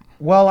that?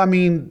 Well, I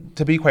mean,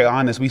 to be quite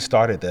honest, we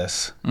started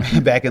this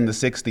back in the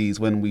 60s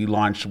when we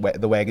launched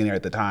the Wagoneer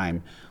at the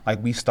time.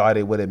 Like, we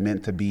started what it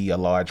meant to be a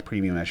large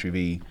premium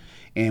SUV,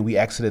 and we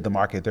exited the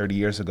market 30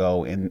 years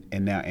ago, and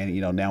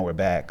now we're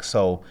back.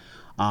 So,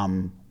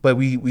 but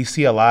we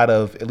see a lot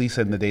of, at least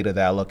in the data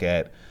that I look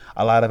at,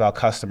 a lot of our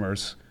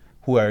customers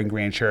who are in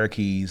Grand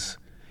Cherokees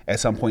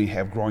at some point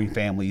have growing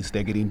families.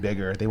 They're getting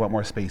bigger. They want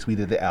more space. We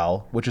did the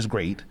L, which is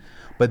great.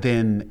 But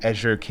then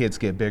as your kids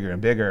get bigger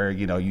and bigger,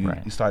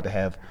 you start to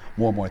have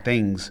more and more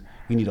things.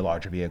 You need a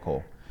larger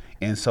vehicle.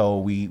 And so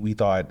we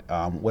thought,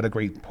 what a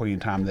great point in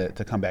time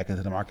to come back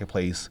into the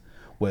marketplace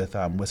with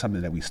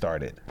something that we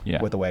started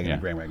with the Wagoneer,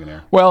 Grand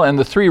Wagoneer. Well, and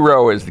the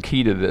 3-row is the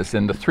key to this.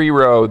 And the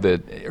 3-row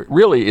that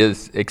really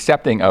is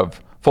accepting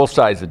of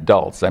full-size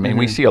adults. I mean,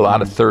 we see a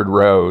lot of 3rd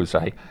rows.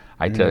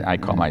 I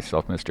call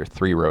myself Mr.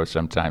 3-row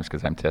sometimes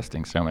because I'm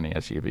testing so many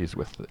SUVs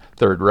with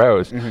 3rd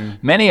rows.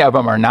 Many of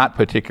them are not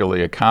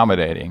particularly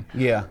accommodating.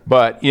 Yeah.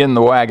 But in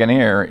the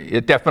Wagoneer,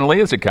 it definitely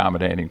is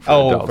accommodating for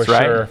adults,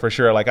 right? For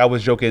sure. Like, I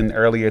was joking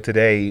earlier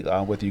today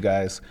with you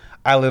guys.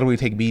 I literally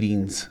take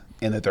meetings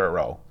in the 3rd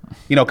row,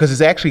 because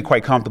it's actually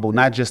quite comfortable.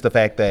 Not just the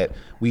fact that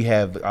we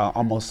have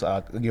almost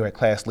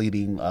class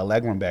leading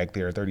legroom back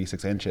there,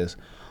 36 inches.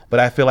 But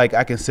I feel like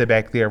I can sit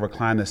back there,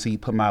 recline the seat,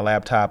 put my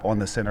laptop on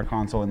the center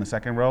console in the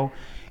 2nd row,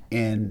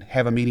 and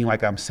have a meeting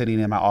like I'm sitting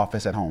in my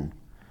office at home,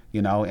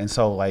 And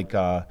so, like,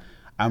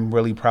 I'm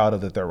really proud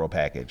of the 3rd row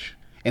package.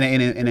 And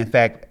in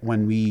fact,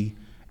 when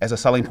as a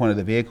selling point of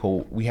the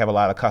vehicle, we have a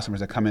lot of customers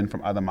that come in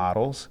from other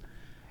models,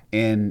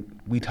 and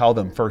we tell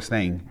them first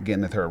thing, get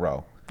in the third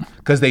row,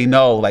 because they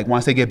know, like,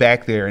 once they get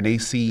back there and they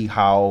see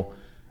how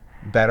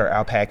better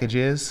our package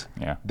is,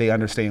 they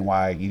understand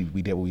why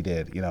we did what we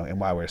did, and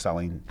why we're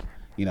selling,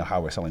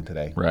 how we're selling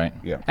today. Right.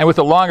 Yeah. And with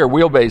the longer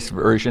wheelbase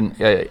version,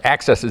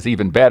 access is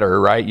even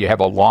better, right? You have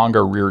a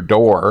longer rear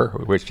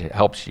door, which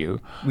helps you.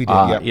 We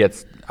did,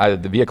 It's the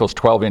vehicle's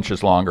 12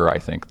 inches longer, I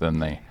think, than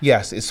the...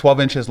 Yes, it's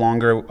 12 inches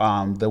longer.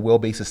 The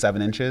wheelbase is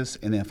 7 inches,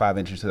 and then 5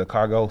 inches to the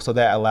cargo. So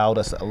that allowed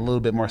us a little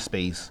bit more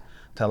space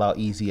to allow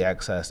easy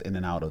access in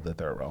and out of the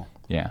third row.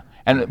 Yeah.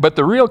 But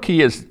the real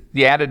key is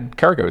the added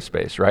cargo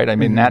space, right? I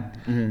mean, that's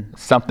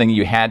something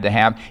you had to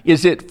have.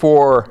 Is it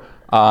for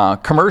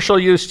commercial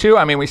use too?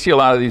 I mean, we see a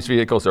lot of these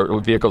vehicles, or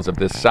vehicles of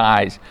this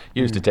size,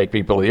 used to take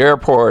people to the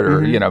airport,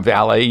 or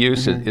valet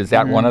use. Is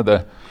that one of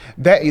the...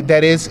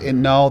 That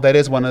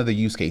is one of the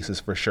use cases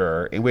for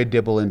sure, and we're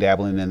dabbling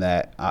in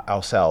that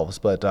ourselves.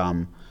 But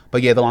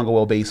yeah, the longer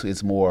wheelbase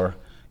is more,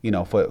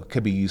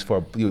 could be used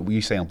for,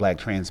 we're saying black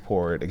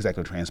transport,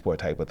 executive transport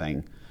type of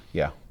thing.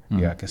 Yeah.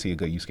 Yeah, I can see a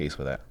good use case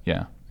for that.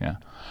 Yeah.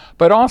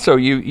 But also,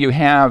 you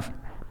have,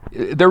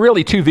 there are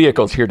really two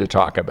vehicles here to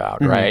talk about,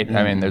 right?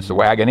 I mean, there's the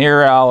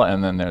Wagoneer L,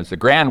 and then there's the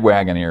Grand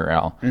Wagoneer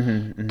L.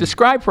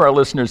 Describe for our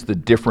listeners the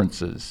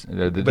differences.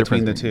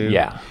 Between the two?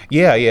 Yeah.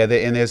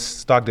 And there's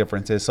stock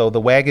differences. So the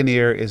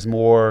Wagoneer is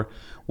more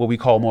what we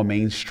call more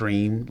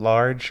mainstream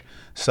large.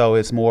 So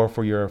it's more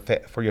for your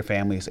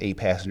family. It's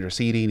 8-passenger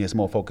seating. It's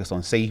more focused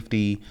on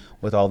safety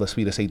with all the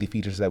suite of safety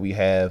features that we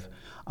have.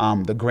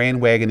 The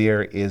Grand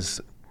Wagoneer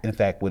is, in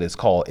fact, what it's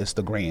called. It's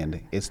the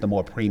Grand. It's the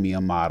more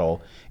premium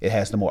model. It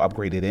has the more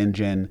upgraded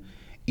engine.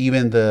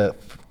 Even to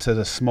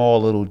the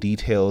small little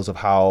details of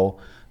how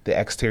the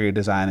exterior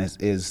design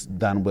is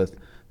done with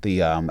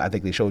the, I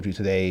think they showed you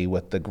today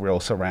with the grille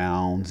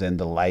surrounds and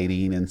the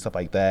lighting and stuff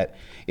like that.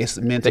 It's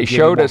meant to give you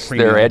more premium. They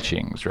showed us their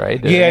etchings,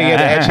 right? Yeah,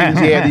 the etchings.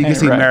 Yeah, you can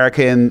see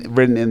American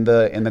written in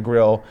the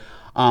grille.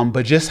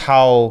 But just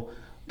how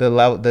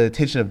the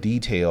attention of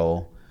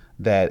detail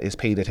that is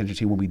paid attention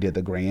to when we did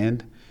the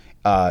Grand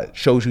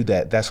shows you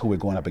that that's who we're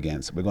going up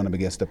against. We're going up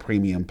against the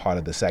premium part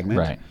of the segment.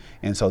 Right.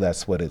 And so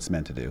that's what it's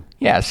meant to do.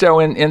 Yeah, so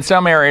in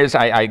some areas,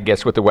 I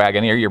guess with the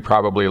Wagoneer, you're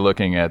probably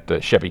looking at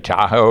the Chevy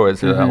Tahoe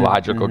as a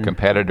logical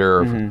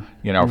competitor.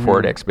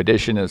 Ford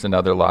Expedition is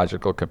another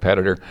logical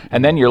competitor.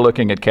 And then you're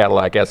looking at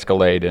Cadillac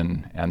Escalade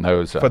and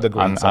those... for the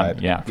Grand side.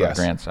 For the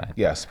Grand side.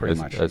 Yes, pretty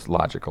much. As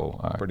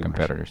logical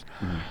competitors.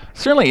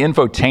 Certainly,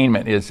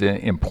 infotainment is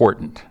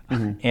important.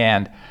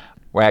 And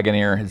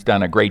Wagoneer has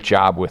done a great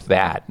job with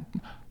that.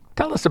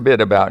 Tell us a bit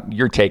about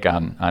your take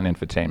on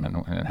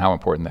infotainment and how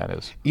important that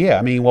is. Yeah,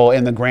 I mean, well,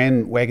 in the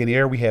Grand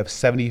Wagoneer, we have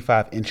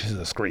 75 inches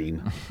of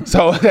screen.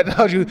 So that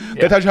tells you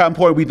how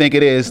important we think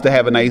it is to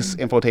have a nice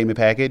infotainment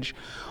package.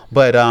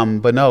 But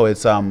no,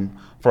 it's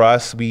for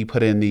us, we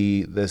put in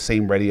the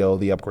same radio,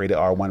 the upgraded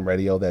R1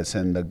 radio that's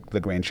in the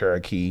Grand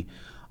Cherokee.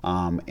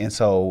 And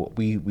so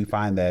we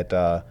find that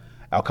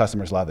our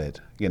customers love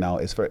it.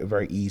 It's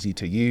very easy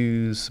to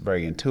use,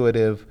 very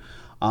intuitive.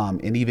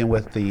 And even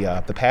with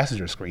the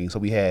passenger screen, so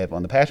we have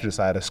on the passenger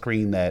side a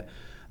screen that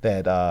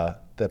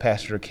the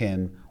passenger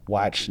can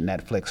watch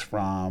Netflix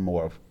from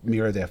or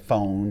mirror their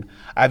phone.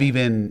 I've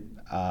even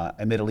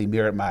admittedly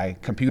mirrored my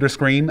computer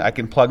screen. I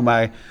can plug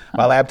my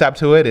laptop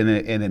to it, and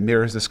it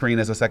mirrors the screen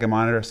as a second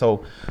monitor.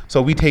 So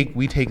we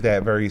take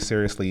that very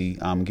seriously,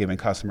 giving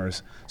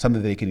customers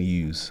something they can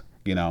use,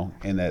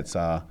 and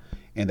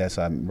that's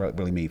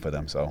really made for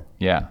them. So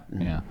yeah,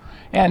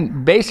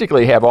 and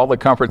basically have all the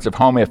comforts of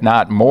home, if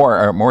not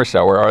more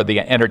so, or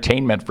the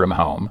entertainment from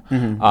home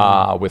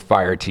with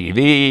Fire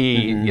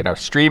TV,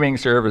 streaming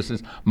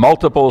services,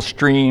 multiple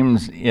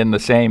streams in the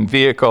same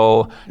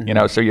vehicle,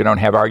 so you don't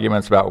have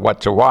arguments about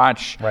what to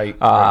watch. Right.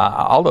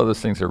 All of those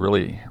things are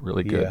really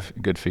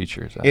good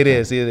features. It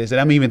is,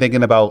 and I'm even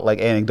thinking about, like,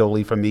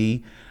 anecdotally for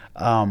me,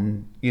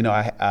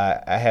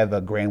 I have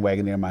a Grand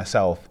Wagoneer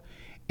myself.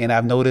 And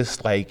I've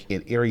noticed, like,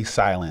 an eerie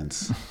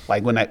silence,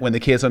 like when the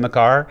kids are in the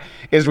car,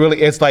 it's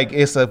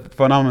a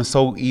phenomenon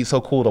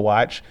so cool to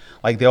watch.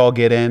 Like, they all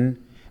get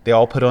in, they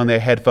all put on their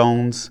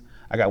headphones.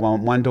 I got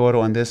one daughter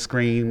on this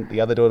screen,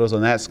 the other daughter's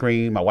on that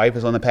screen, my wife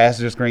is on the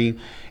passenger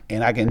screen,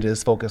 and I can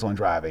just focus on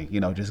driving.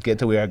 Just get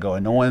to where I go,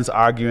 and no one's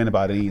arguing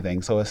about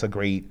anything. So it's a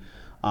great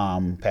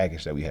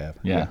package that we have.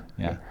 Yeah.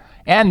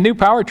 And new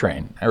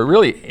powertrain,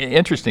 really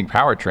interesting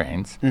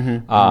powertrains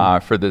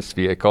for this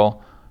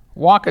vehicle.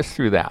 Walk us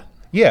through that.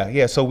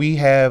 Yeah. So we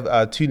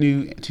have two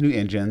new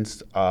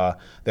engines, the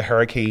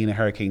Hurricane and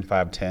Hurricane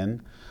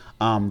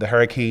 510. The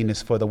Hurricane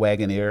is for the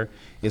Wagoneer.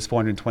 It's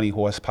 420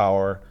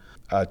 horsepower,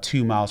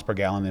 2 miles per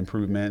gallon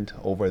improvement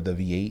over the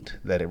V8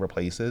 that it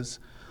replaces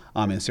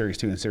in Series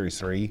 2 and Series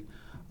 3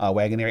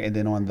 Wagoneer. And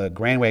then on the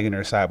Grand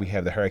Wagoneer side, we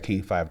have the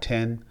Hurricane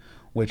 510,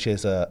 which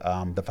is the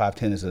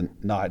 510 is a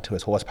nod to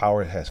its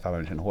horsepower. It has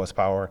 510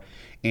 horsepower,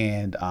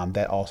 and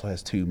that also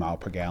has 2 mile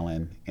per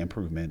gallon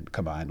improvement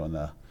combined on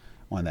the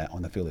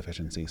fuel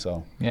efficiency.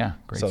 So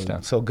great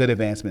stuff. So good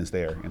advancements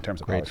there in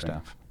terms of great powertrain.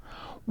 stuff.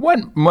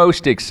 What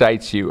most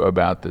excites you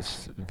about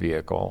this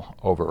vehicle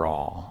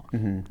overall?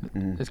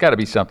 There's got to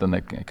be something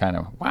that kind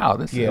of, wow,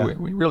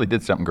 we really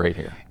did something great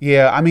here.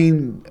 Yeah, I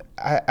mean,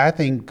 I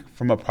think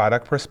from a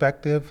product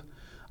perspective,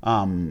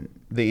 the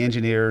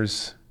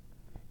engineers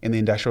and the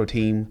industrial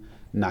team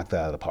knocked it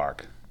out of the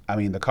park. I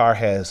mean, the car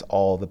has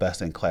all the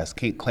best-in-class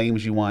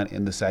claims you want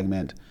in the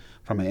segment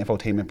from an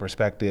infotainment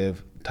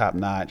perspective,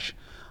 top-notch,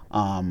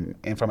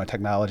 and from a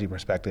technology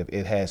perspective,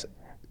 it has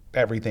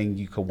everything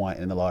you could want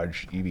in a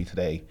large EV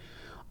today.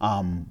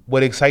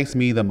 What excites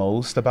me the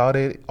most about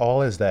it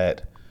all is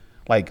that,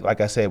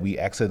 like I said, we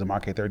exited the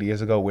market 30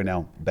 years ago. We're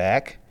now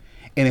back,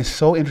 and it's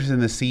so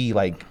interesting to see.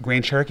 Like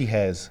Grand Cherokee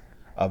has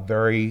a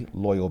very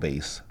loyal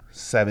base.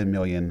 7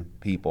 million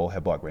people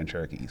have bought Grand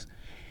Cherokees,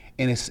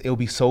 and it'll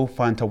be so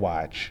fun to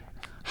watch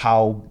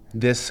how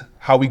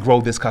we grow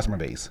this customer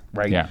base,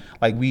 right? Yeah.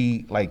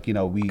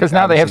 Because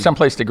now they have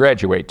someplace to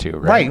graduate to,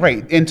 right?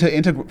 Right.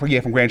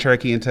 From Grand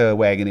Cherokee into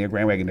Wagoneer,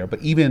 Grand Wagoneer, but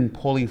even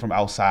pulling from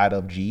outside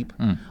of Jeep,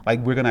 like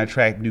we're going to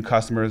attract new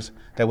customers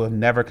that would have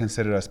never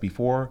considered us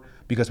before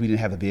because we didn't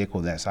have a vehicle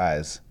that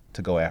size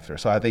to go after.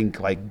 So I think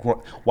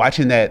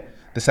watching the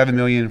 7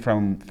 million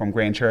from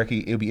Grand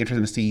Cherokee, it'll be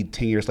interesting to see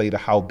 10 years later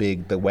how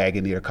big the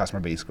Wagoneer customer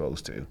base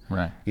grows to.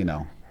 Right.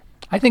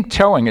 I think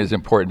towing is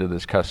important to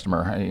this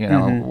customer.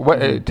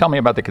 Tell me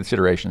about the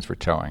considerations for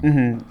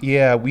towing.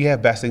 Yeah, we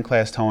have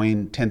best-in-class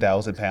towing,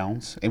 10,000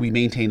 pounds, and we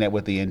maintain that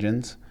with the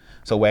engines.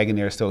 So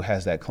Wagoneer still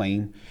has that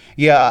claim.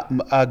 Yeah,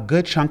 a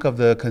good chunk of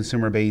the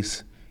consumer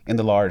base in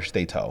the large,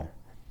 they tow.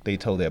 They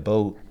tow their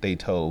boat, they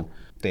tow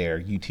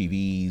their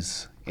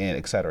UTVs, and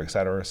et cetera, et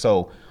cetera.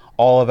 So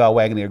all of our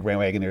Wagoneer, Grand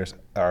Wagoneers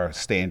are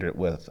standard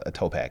with a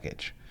tow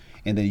package.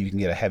 And then you can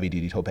get a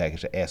heavy-duty tow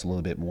package that adds a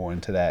little bit more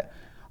into that.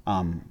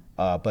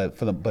 But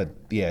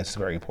it's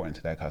very important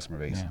to that customer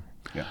base.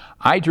 Yeah.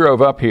 I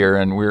drove up here,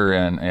 and we're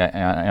in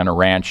a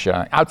ranch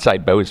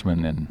outside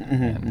Bozeman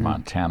in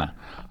Montana.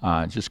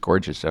 Just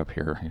gorgeous up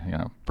here.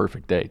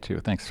 Perfect day too.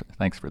 Thanks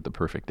for the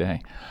perfect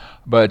day.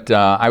 But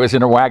I was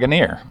in a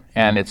Wagoneer,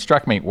 and it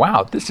struck me,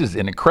 wow, this is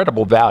an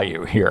incredible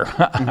value here.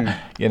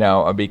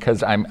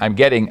 Because I'm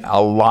getting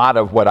a lot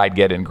of what I'd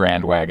get in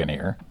Grand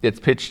Wagoneer. It's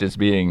pitched as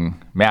being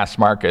mass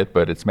market,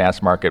 but it's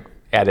mass market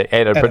at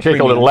a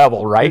particular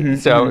level, right?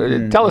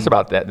 So tell us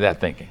about that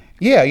thinking.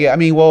 Yeah. I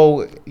mean,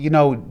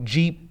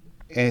 Jeep,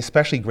 and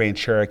especially Grand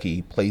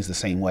Cherokee, plays the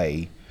same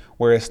way,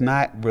 where it's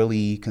not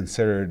really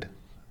considered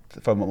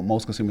for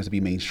most consumers to be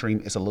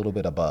mainstream. It's a little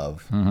bit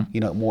above,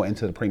 more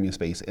into the premium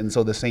space. And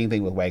so the same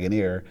thing with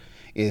Wagoneer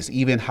is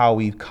even how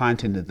we've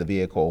contented the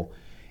vehicle,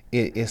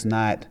 it is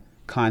not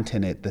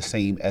contented the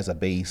same as a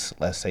base,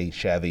 let's say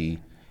Chevy,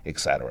 et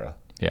cetera.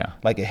 Yeah.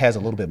 Like it has a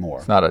little bit more.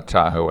 It's not a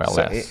Tahoe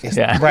LS.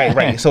 So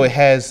Right. So it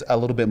has a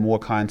little bit more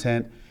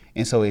content,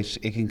 and so it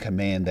can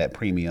command that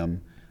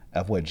premium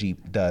of what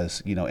Jeep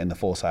does, in the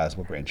full size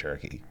with Grand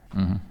Cherokee.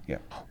 Yeah.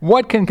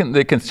 What can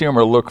the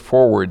consumer look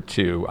forward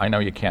to? I know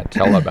you can't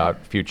tell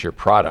about future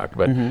product,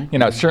 but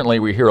certainly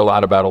we hear a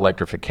lot about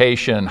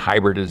electrification,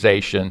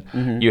 hybridization.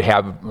 You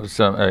have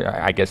some,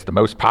 I guess, the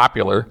most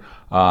popular,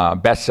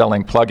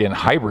 best-selling plug-in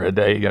hybrid,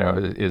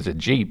 is a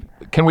Jeep.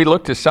 Can we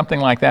look to something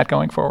like that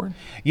going forward?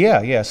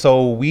 Yeah.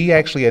 So we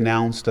actually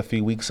announced a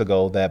few weeks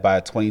ago that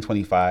by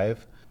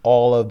 2025,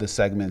 all of the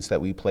segments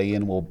that we play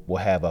in will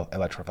have an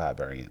electrified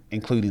variant,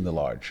 including the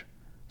large.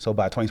 So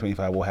by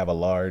 2025, we'll have a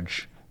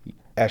large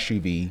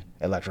SUV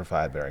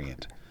electrified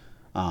variant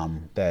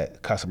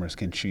that customers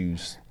can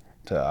choose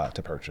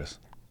to purchase.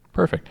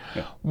 Perfect.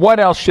 Yeah.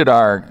 What else should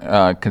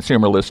our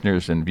consumer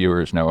listeners and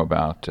viewers know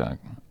about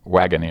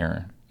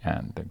Wagoneer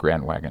and the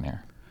Grand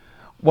Wagoneer?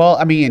 Well,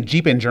 I mean, in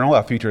Jeep in general,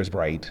 our future is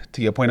bright.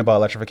 To your point about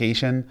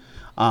electrification,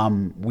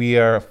 we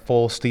are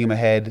full steam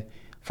ahead.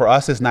 For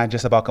us, it's not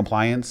just about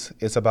compliance.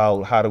 It's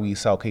about how do we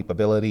sell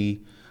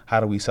capability,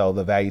 how do we sell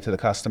the value to the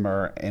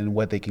customer, and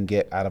what they can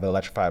get out of an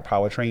electrified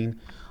powertrain.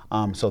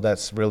 So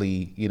that's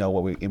really,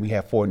 we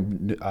have 4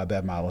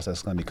 BEV models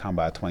that's going to come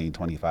by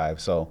 2025.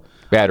 So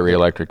battery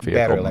electric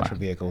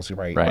vehicles,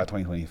 right, by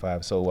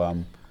 2025.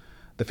 So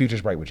the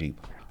future's bright with Jeep.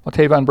 Well,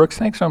 Tavon Brooks,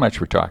 thanks so much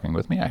for talking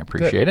with me. I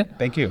appreciate it.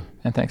 Thank you.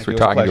 And thanks for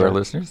talking to our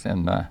listeners.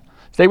 And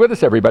stay with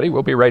us, everybody.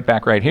 We'll be right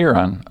back right here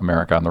on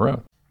America on the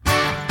Road.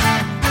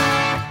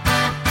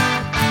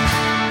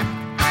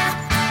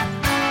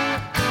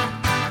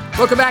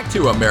 Welcome back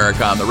to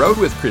America on the Road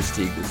with Chris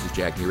Teague. This is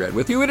Jackie Red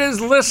with you. It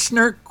is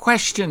listener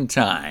question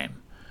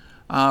time.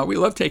 We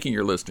love taking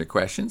your listener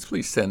questions.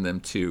 Please send them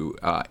to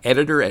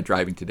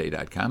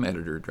editor@drivingtoday.com,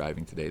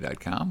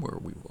 editor@drivingtoday.com, where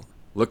we will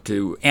look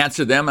to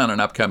answer them on an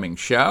upcoming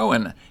show.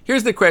 And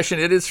here's the question.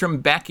 It is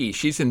from Becky.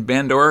 She's in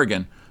Bend,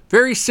 Oregon.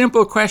 Very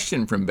simple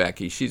question from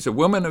Becky. She's a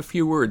woman of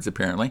few words,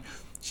 apparently.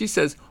 She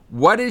says,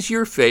 what is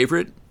your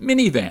favorite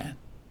minivan?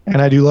 And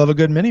I do love a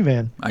good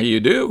minivan. You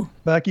do?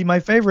 Becky, my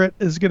favorite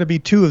is going to be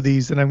 2 of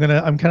these, and I'm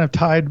kind of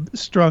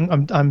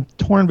I'm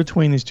torn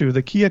between these 2,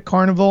 the Kia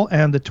Carnival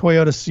and the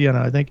Toyota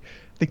Sienna. I think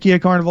the Kia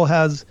Carnival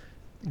has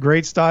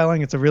great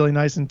styling. It's a really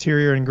nice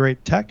interior and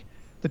great tech.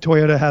 The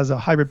Toyota has a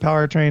hybrid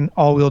powertrain,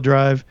 all-wheel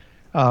drive,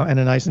 and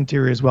a nice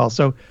interior as well.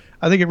 So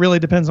I think it really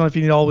depends on if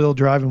you need all-wheel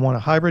drive and want a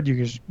hybrid. You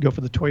can just go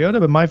for the Toyota,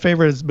 but my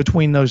favorite is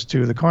between those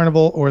two, the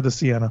Carnival or the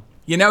Sienna.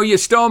 You know, you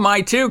stole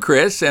my too,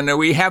 Chris, and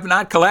we have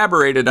not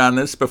collaborated on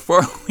this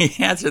before we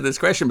answer this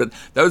question, but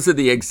those are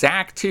the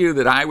exact two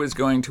that I was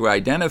going to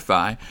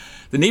identify.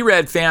 The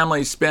Nerad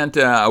family spent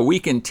a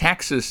week in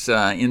Texas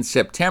in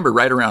September,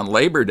 right around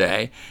Labor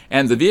Day,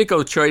 and the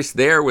vehicle choice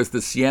there was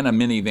the Sienna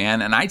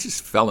minivan, and I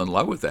just fell in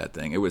love with that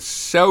thing. It was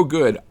so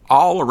good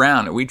all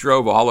around. We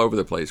drove all over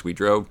the place. We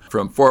drove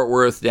from Fort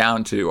Worth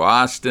down to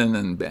Austin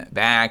and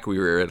back. We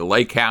were at a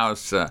lake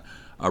house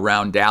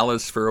around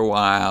Dallas for a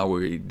while.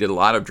 We did a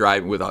lot of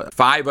driving with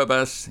 5 of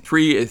us,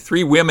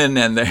 three women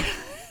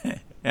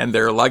and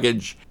their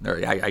luggage,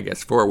 or I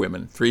guess 4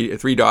 women,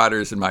 three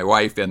daughters and my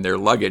wife and their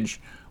luggage,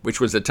 which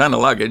was a ton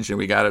of luggage, and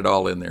we got it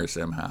all in there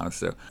somehow.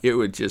 So it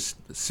was just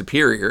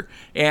superior.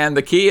 And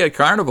the Kia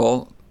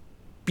Carnival,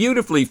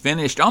 beautifully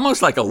finished,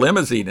 almost like a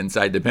limousine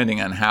inside, depending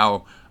on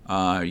how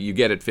you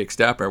get it fixed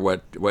up or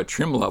what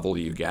trim level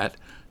you get.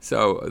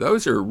 So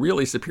those are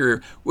really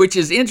superior, which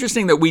is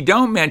interesting that we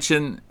don't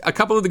mention a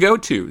couple of the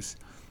go-tos,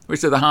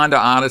 which are the Honda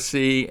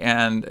Odyssey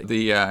and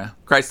the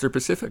Chrysler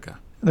Pacifica.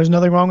 There's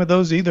nothing wrong with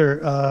those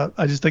either.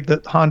 I just think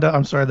that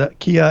that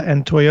Kia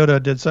and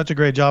Toyota did such a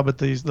great job with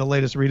the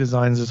latest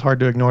redesigns. It's hard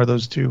to ignore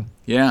those two.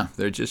 Yeah,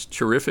 they're just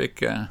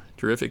terrific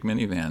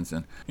minivans.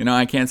 And, you know,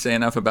 I can't say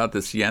enough about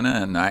the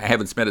Sienna, and I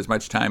haven't spent as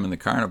much time in the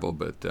Carnival,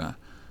 but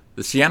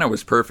the Sienna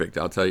was perfect,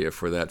 I'll tell you,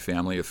 for that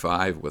family of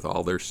 5 with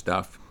all their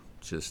stuff.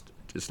 Just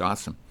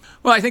awesome.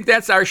 Well, I think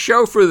that's our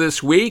show for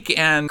this week.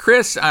 And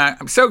Chris,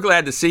 I'm so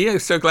glad to see you.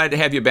 So glad to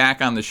have you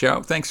back on the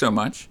show. Thanks so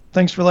much.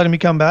 Thanks for letting me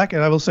come back.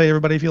 And I will say,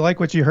 everybody, if you like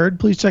what you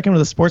heard, please check into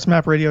the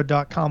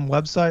sportsmapradio.com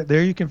website.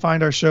 There you can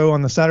find our show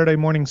on the Saturday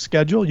morning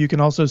schedule. You can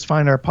also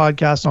find our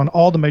podcast on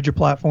all the major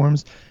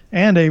platforms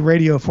and a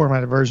radio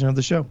formatted version of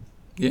the show.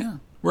 Yeah.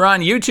 We're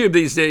on YouTube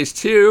these days,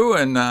 too,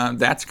 and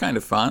that's kind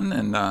of fun,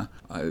 and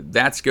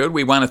that's good.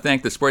 We want to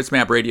thank the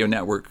SportsMap Radio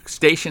Network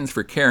stations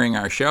for carrying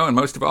our show, and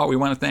most of all, we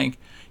want to thank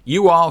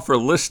you all for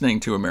listening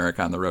to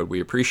America on the Road. We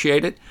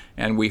appreciate it,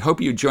 and we hope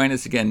you join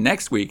us again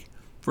next week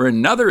for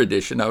another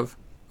edition of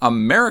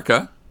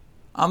America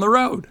on the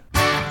Road.